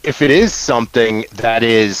if it is something that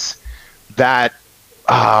is that,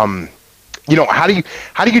 you know, how do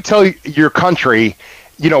you tell your country,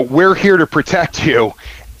 you know, we're here to protect you,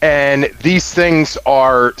 and these things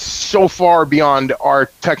are so far beyond our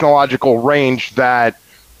technological range that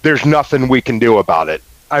there's nothing we can do about it.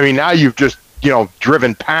 I mean, now you've just, you know,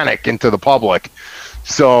 driven panic into the public.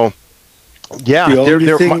 So, yeah. The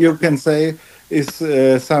only thing you can say is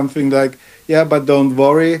something like, yeah, but don't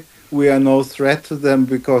worry, we are no threat to them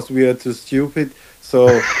because we are too stupid,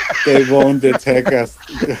 so they won't attack us.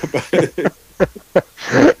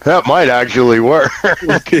 That might actually work.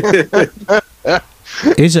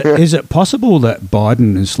 Is it possible that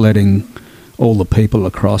Biden is letting all the people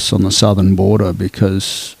across on the southern border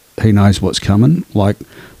because he knows what's coming? Like,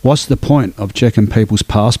 what's the point of checking people's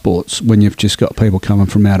passports when you've just got people coming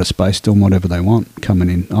from outer space doing whatever they want coming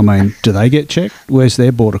in? I mean, do they get checked? Where's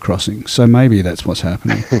their border crossing? So maybe that's what's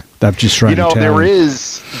happening. They've just thrown, you know, there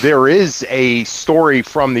is a story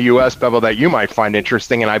from the U.S., Bevo, that you might find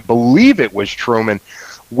interesting, and I believe it was Truman,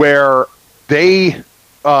 where they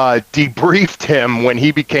debriefed him when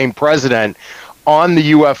he became president on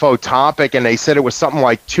the UFO topic, and they said it was something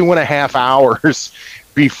like 2.5 hours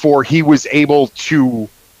before he was able to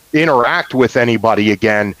interact with anybody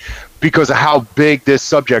again because of how big this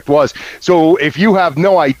subject was. So if you have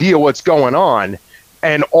no idea what's going on,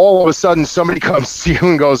 and all of a sudden somebody comes to you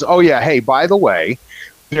and goes, oh yeah, hey, by the way,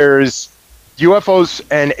 there's UFOs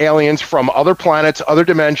and aliens from other planets, other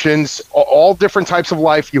dimensions, all different types of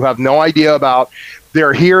life you have no idea about.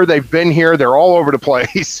 They're here, they've been here, they're all over the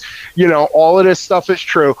place. You know, all of this stuff is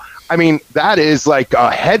true. I mean, that is like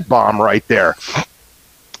a head bomb right there.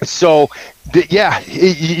 So,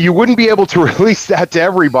 you wouldn't be able to release that to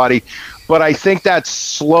everybody, but I think that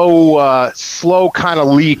slow kind of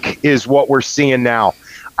leak is what we're seeing now.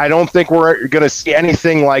 I don't think we're going to see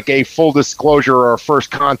anything like a full disclosure or a first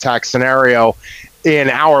contact scenario in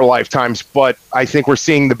our lifetimes, but I think we're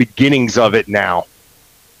seeing the beginnings of it now.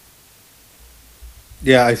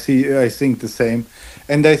 Yeah, I think the same.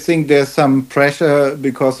 And I think there's some pressure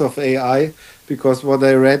because of AI, because what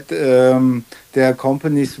I read, there are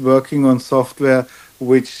companies working on software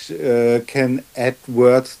which can add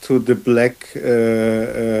words to the black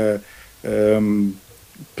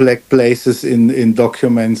places in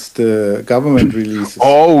documents the government releases.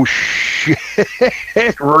 Oh, shit.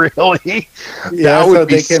 Really? Yeah, that would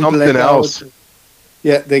be something else.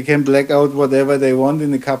 Yeah, they can black out whatever they want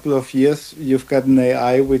in a couple of years. You've got an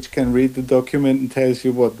AI which can read the document and tells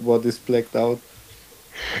you what is blacked out.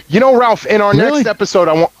 You know, Ralph, in our next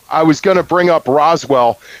episode, I was going to bring up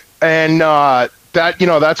Roswell, and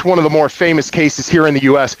that's one of the more famous cases here in the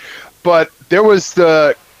U.S. But there was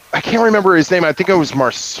I can't remember his name. I think it was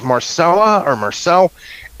Marcel.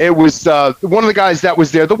 It was one of the guys that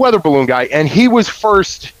was there, the weather balloon guy, and he was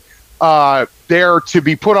first there to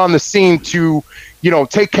be put on the scene to,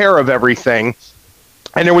 take care of everything.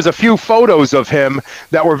 And there was a few photos of him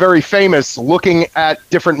that were very famous looking at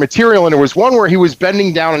different material. And there was one where he was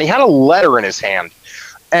bending down and he had a letter in his hand.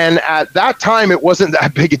 And at that time, it wasn't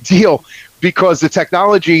that big a deal because the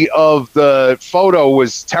technology of the photo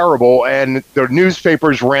was terrible and the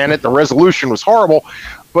newspapers ran it. The resolution was horrible.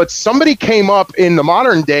 But somebody came up in the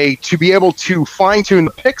modern day to be able to fine-tune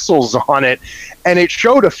the pixels on it. And it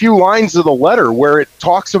showed a few lines of the letter where it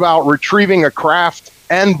talks about retrieving a craft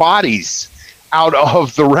and bodies out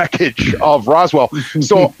of the wreckage of Roswell.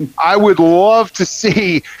 So I would love to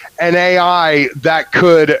see an AI that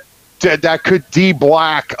could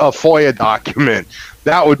de-black a FOIA document.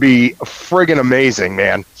 That would be friggin' amazing,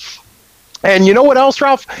 man. And you know what else,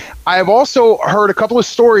 Ralph? I've also heard a couple of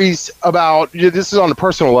stories about, this is on a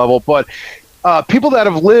personal level, but people that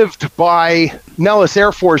have lived by Nellis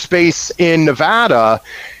Air Force Base in Nevada,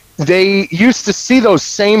 they used to see those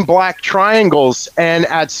same black triangles, and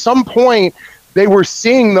at some point they were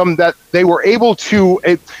seeing them that they were able to,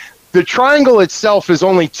 the triangle itself is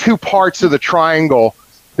only two parts of the triangle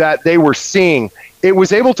that they were seeing. It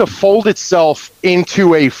was able to fold itself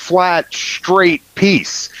into a flat, straight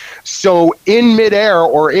piece. So in midair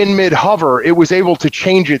or in mid-hover, it was able to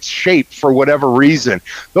change its shape for whatever reason.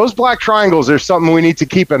 Those black triangles are something we need to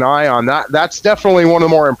keep an eye on. That's definitely one of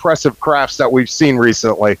the more impressive crafts that we've seen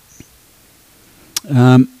recently.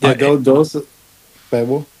 Those.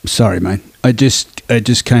 Sorry, mate. It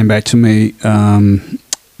just came back to me.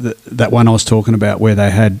 That one I was talking about where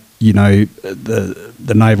they had,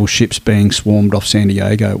 the naval ships being swarmed off San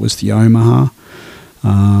Diego. It was the Omaha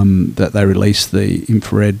that they released the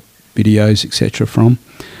infrared videos, etc. from.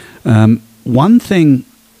 One thing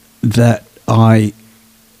that I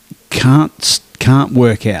can't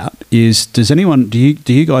work out is, do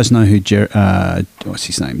you guys know who what's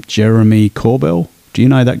his name? Jeremy Corbell? Do you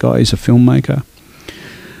know that guy? He's a filmmaker.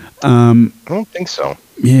 I don't think so.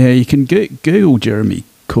 Yeah, you can Google Jeremy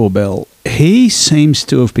Corbell. He seems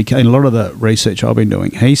to have become, a lot of the research I've been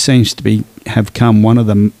doing, he seems to have come one of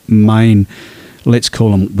the main, let's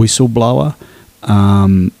call him whistleblower,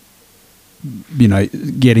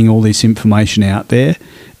 getting all this information out there,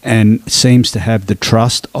 and seems to have the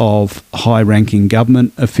trust of high-ranking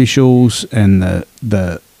government officials and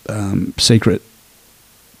the secret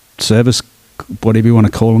service, whatever you want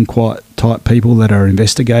to call them, type people that are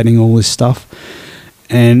investigating all this stuff.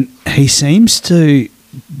 And he seems to,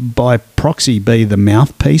 by proxy, be the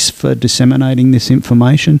mouthpiece for disseminating this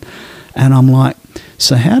information. And I'm like,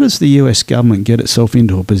 so how does the US government get itself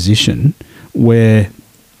into a position where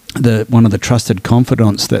one of the trusted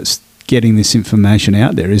confidants that's getting this information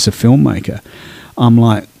out there is a filmmaker? I'm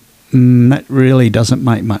like, that really doesn't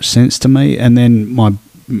make much sense to me. And then my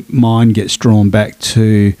mind gets drawn back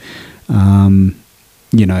to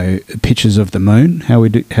pictures of the moon, how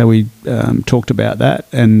we talked about that.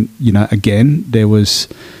 And, again, there was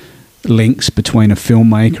links between a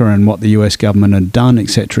filmmaker and what the US government had done, et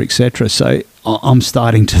cetera, et cetera. So I'm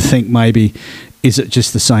starting to think, maybe, is it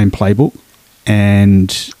just the same playbook?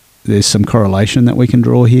 And there's some correlation that we can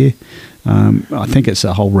draw here. I think it's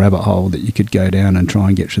a whole rabbit hole that you could go down and try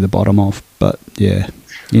and get to the bottom of. But, yeah,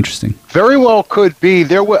 interesting. Very well could be.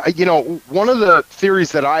 There was, one of the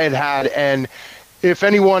theories that I had, and if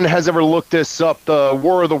anyone has ever looked this up, the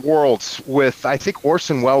War of the Worlds with, I think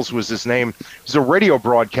Orson Welles was his name. He was a radio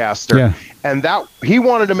broadcaster. Yeah. And that he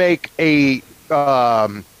wanted to make a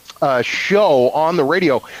show on the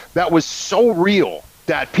radio that was so real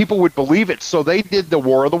that people would believe it. So they did the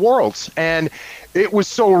War of the Worlds, and it was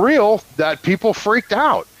so real that people freaked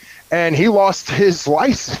out, and he lost his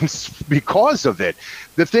license because of it.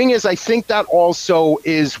 The thing is, I think that also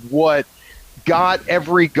is what got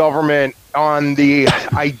every government on the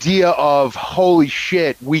idea of, holy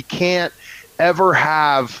shit, we can't ever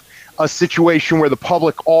have a situation where the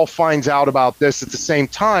public all finds out about this at the same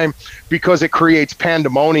time, because it creates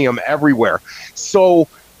pandemonium everywhere. So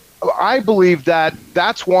I believe that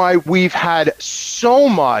that's why we've had so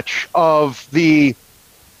much of the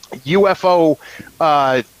UFO,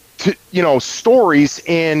 stories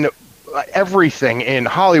in everything in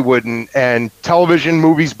Hollywood and television,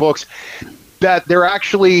 movies, books, that they're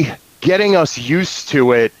actually getting us used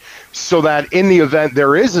to it, so that in the event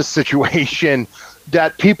there is a situation,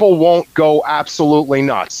 that people won't go absolutely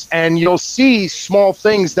nuts. And you'll see small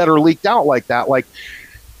things that are leaked out like that. Like,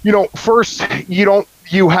 first,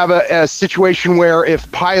 you have a situation where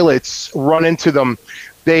if pilots run into them,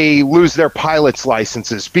 they lose their pilot's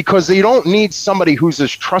licenses, because you don't need somebody who's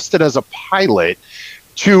as trusted as a pilot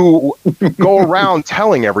to go around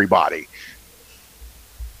telling everybody.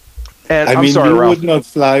 And I'm sorry, you Ralph. would not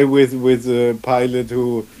fly with a pilot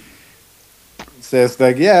who says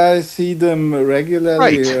like, yeah, I see them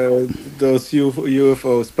regularly, right. Those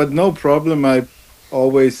UFOs, but no problem. I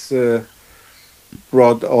always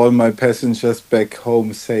brought all my passengers back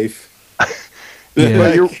home safe.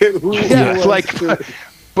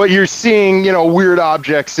 But you're seeing, weird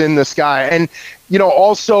objects in the sky. And,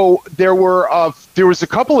 also there was a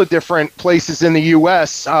couple of different places in the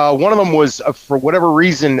U.S. One of them was, for whatever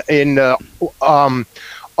reason, in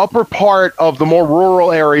upper part of the more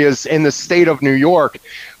rural areas in the state of New York,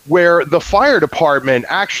 where the fire department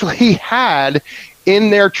actually had in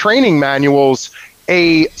their training manuals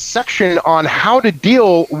a section on how to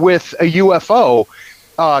deal with a UFO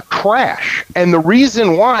crash. And the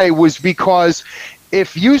reason why was because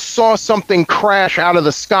if you saw something crash out of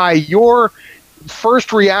the sky, your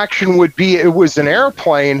first reaction would be it was an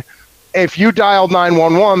airplane. If you dialed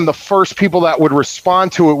 911, the first people that would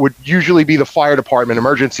respond to it would usually be the fire department,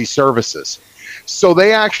 emergency services. So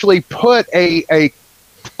they actually put a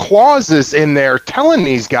clauses in there telling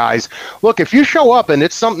these guys, look, if you show up and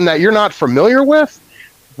it's something that you're not familiar with,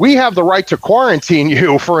 we have the right to quarantine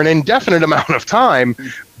you for an indefinite amount of time,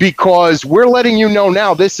 because we're letting you know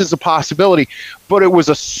now this is a possibility. But it was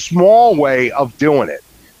a small way of doing it,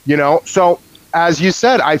 So as you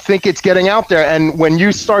said, I think it's getting out there. And when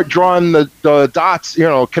you start drawing the dots,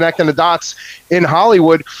 connecting the dots in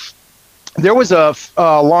Hollywood, there was a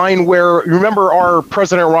line where, remember, our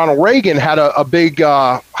President Ronald Reagan had a big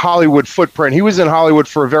Hollywood footprint. He was in Hollywood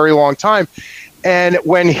for a very long time. And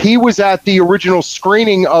when he was at the original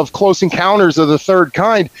screening of Close Encounters of the Third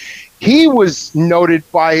Kind, he was noted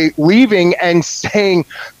by leaving and saying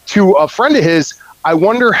to a friend of his, I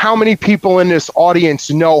wonder how many people in this audience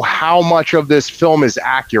know how much of this film is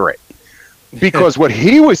accurate. Because what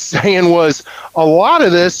he was saying was a lot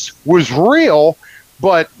of this was real,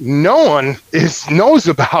 but no one knows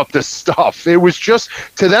about this stuff. It was just,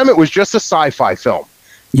 to them, it was just a sci-fi film,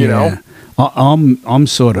 you know? I'm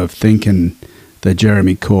sort of thinking the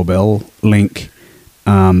Jeremy Corbell link,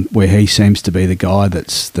 where he seems to be the guy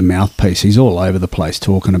that's the mouthpiece. He's all over the place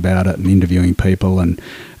talking about it and interviewing people and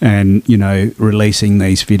releasing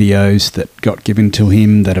these videos that got given to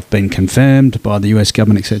him that have been confirmed by the US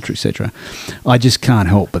government, etc., etc. I just can't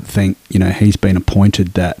help but think, he's been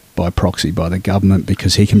appointed that by proxy by the government,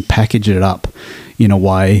 because he can package it up in a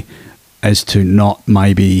way as to not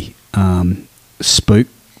maybe spook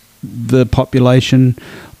the population,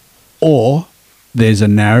 or there's a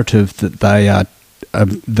narrative that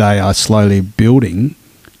they are slowly building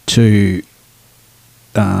to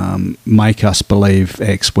make us believe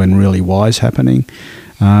X when really Y is happening.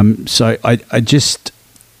 So I just,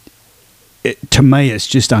 to me, it's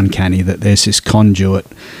just uncanny that there's this conduit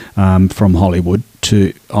from Hollywood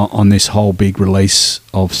on this whole big release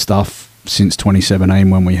of stuff since 2017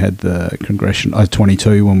 when we had the congressional,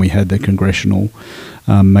 22 when we had the congressional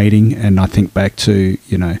meeting, and I think back to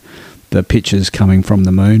the pictures coming from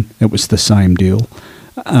the moon. It was the same deal.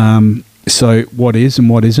 So what is and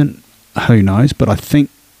what isn't, who knows? But I think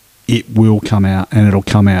it will come out, and it'll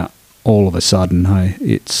come out all of a sudden. Hey,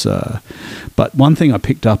 it's. But one thing I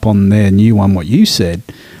picked up on their new one, what you said,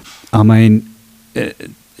 I mean,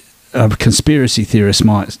 a conspiracy theorist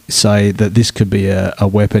might say that this could be a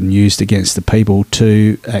weapon used against the people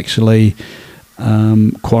to actually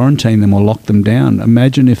quarantine them or lock them down.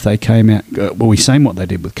 Imagine if they came out. Well, we've seen what they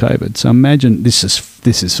did with COVID. So imagine this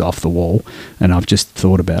is off the wall, and I've just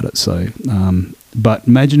thought about it. So, but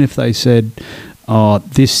imagine if they said, "Oh,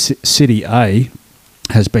 this city A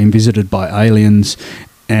has been visited by aliens,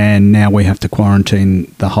 and now we have to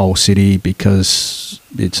quarantine the whole city because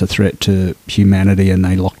it's a threat to humanity, and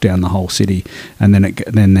they lock down the whole city, and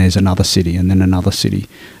then there's another city, and then another city.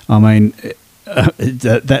 I mean,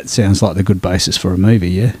 that sounds like the good basis for a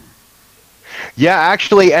movie, yeah? Yeah,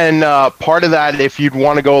 actually, and part of that, if you'd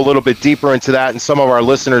want to go a little bit deeper into that, and some of our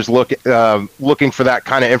listeners looking for that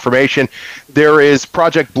kind of information, there is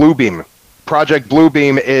Project Bluebeam. Project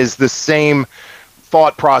Bluebeam is the same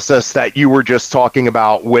thought process that you were just talking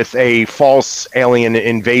about, with a false alien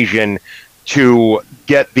invasion to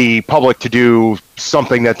get the public to do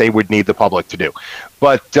something that they would need the public to do.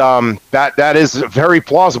 But that is very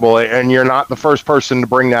plausible, and you're not the first person to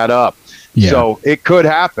bring that up. Yeah. So it could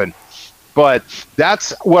happen. But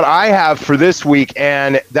that's what I have for this week,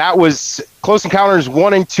 and that was Close Encounters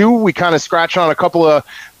 1 and 2. We kind of scratched on a couple of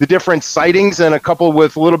the different sightings and a couple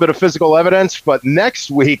with a little bit of physical evidence. But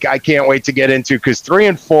next week, I can't wait to get into, because 3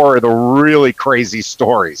 and 4 are the really crazy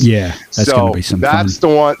stories. Yeah, that's going to be some fun. That's the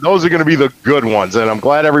one. Those are going to be the good ones, and I'm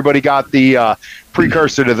glad everybody got the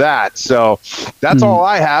precursor to that. So that's all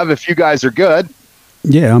I have. If you guys are good.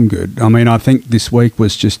 Yeah, I'm good. I mean, I think this week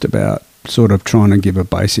was just about sort of trying to give a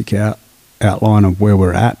basic outline of where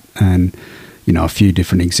we're at, and a few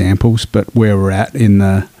different examples, but where we're at in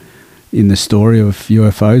the story of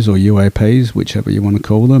UFOs or UAPs, whichever you want to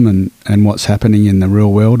call them, and what's happening in the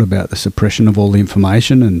real world about the suppression of all the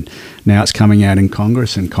information. And now it's coming out in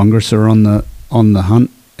Congress, and Congress are on the hunt,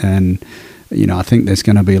 and I think there's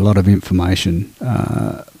going to be a lot of information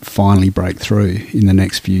finally break through in the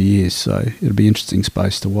next few years, so it'll be interesting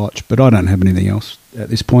space to watch. But I don't have anything else at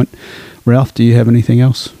this point. Ralph, do you have anything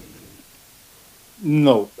else?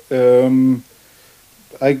 No.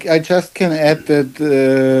 I just can add that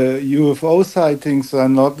UFO sightings are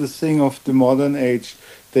not the thing of the modern age.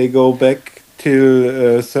 They go back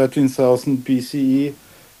till 13,000 BCE.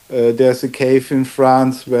 There's a cave in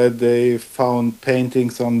France where they found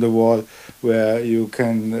paintings on the wall where you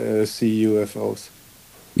can see UFOs.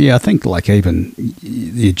 Yeah, I think like even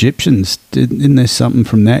the Egyptians, isn't there something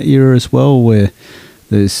from that era as well, where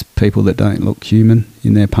there's people that don't look human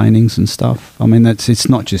in their paintings and stuff? I mean, it's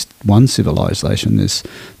not just one civilization. There's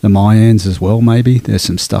the Mayans as well, maybe. There's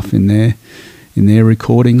some stuff in their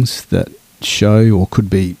recordings that show, or could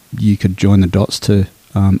be, you could join the dots to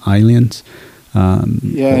aliens.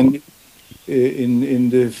 And in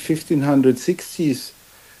the 1560s,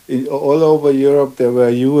 all over Europe, there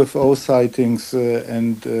were UFO sightings,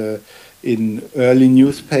 and in early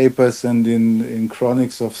newspapers and in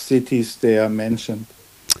chronics of cities, they are mentioned.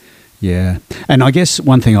 Yeah, and I guess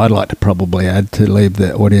one thing I'd like to probably add, to leave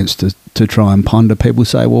the audience to try and ponder, people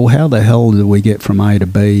say, well, how the hell do we get from A to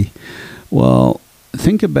B? Well,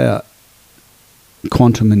 think about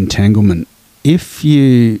quantum entanglement. If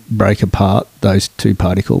you break apart those two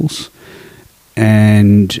particles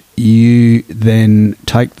and you then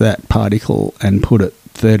take that particle and put it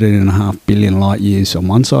 13.5 billion light years on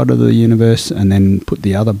one side of the universe, and then put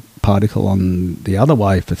the other particle on the other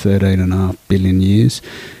way for 13.5 billion years,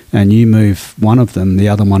 and you move one of them, the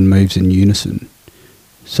other one moves in unison.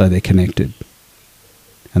 So they're connected,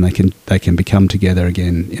 and they can become together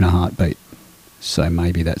again in a heartbeat. So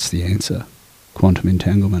maybe that's the answer. Quantum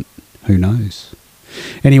entanglement. Who knows?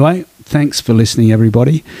 Anyway, thanks for listening,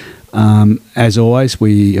 everybody. As always,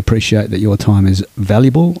 we appreciate that your time is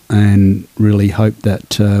valuable, and really hope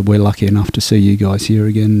that we're lucky enough to see you guys here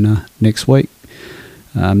again next week.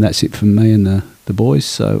 That's it from me and the boys.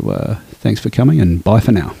 So thanks for coming, and bye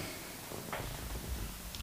for now.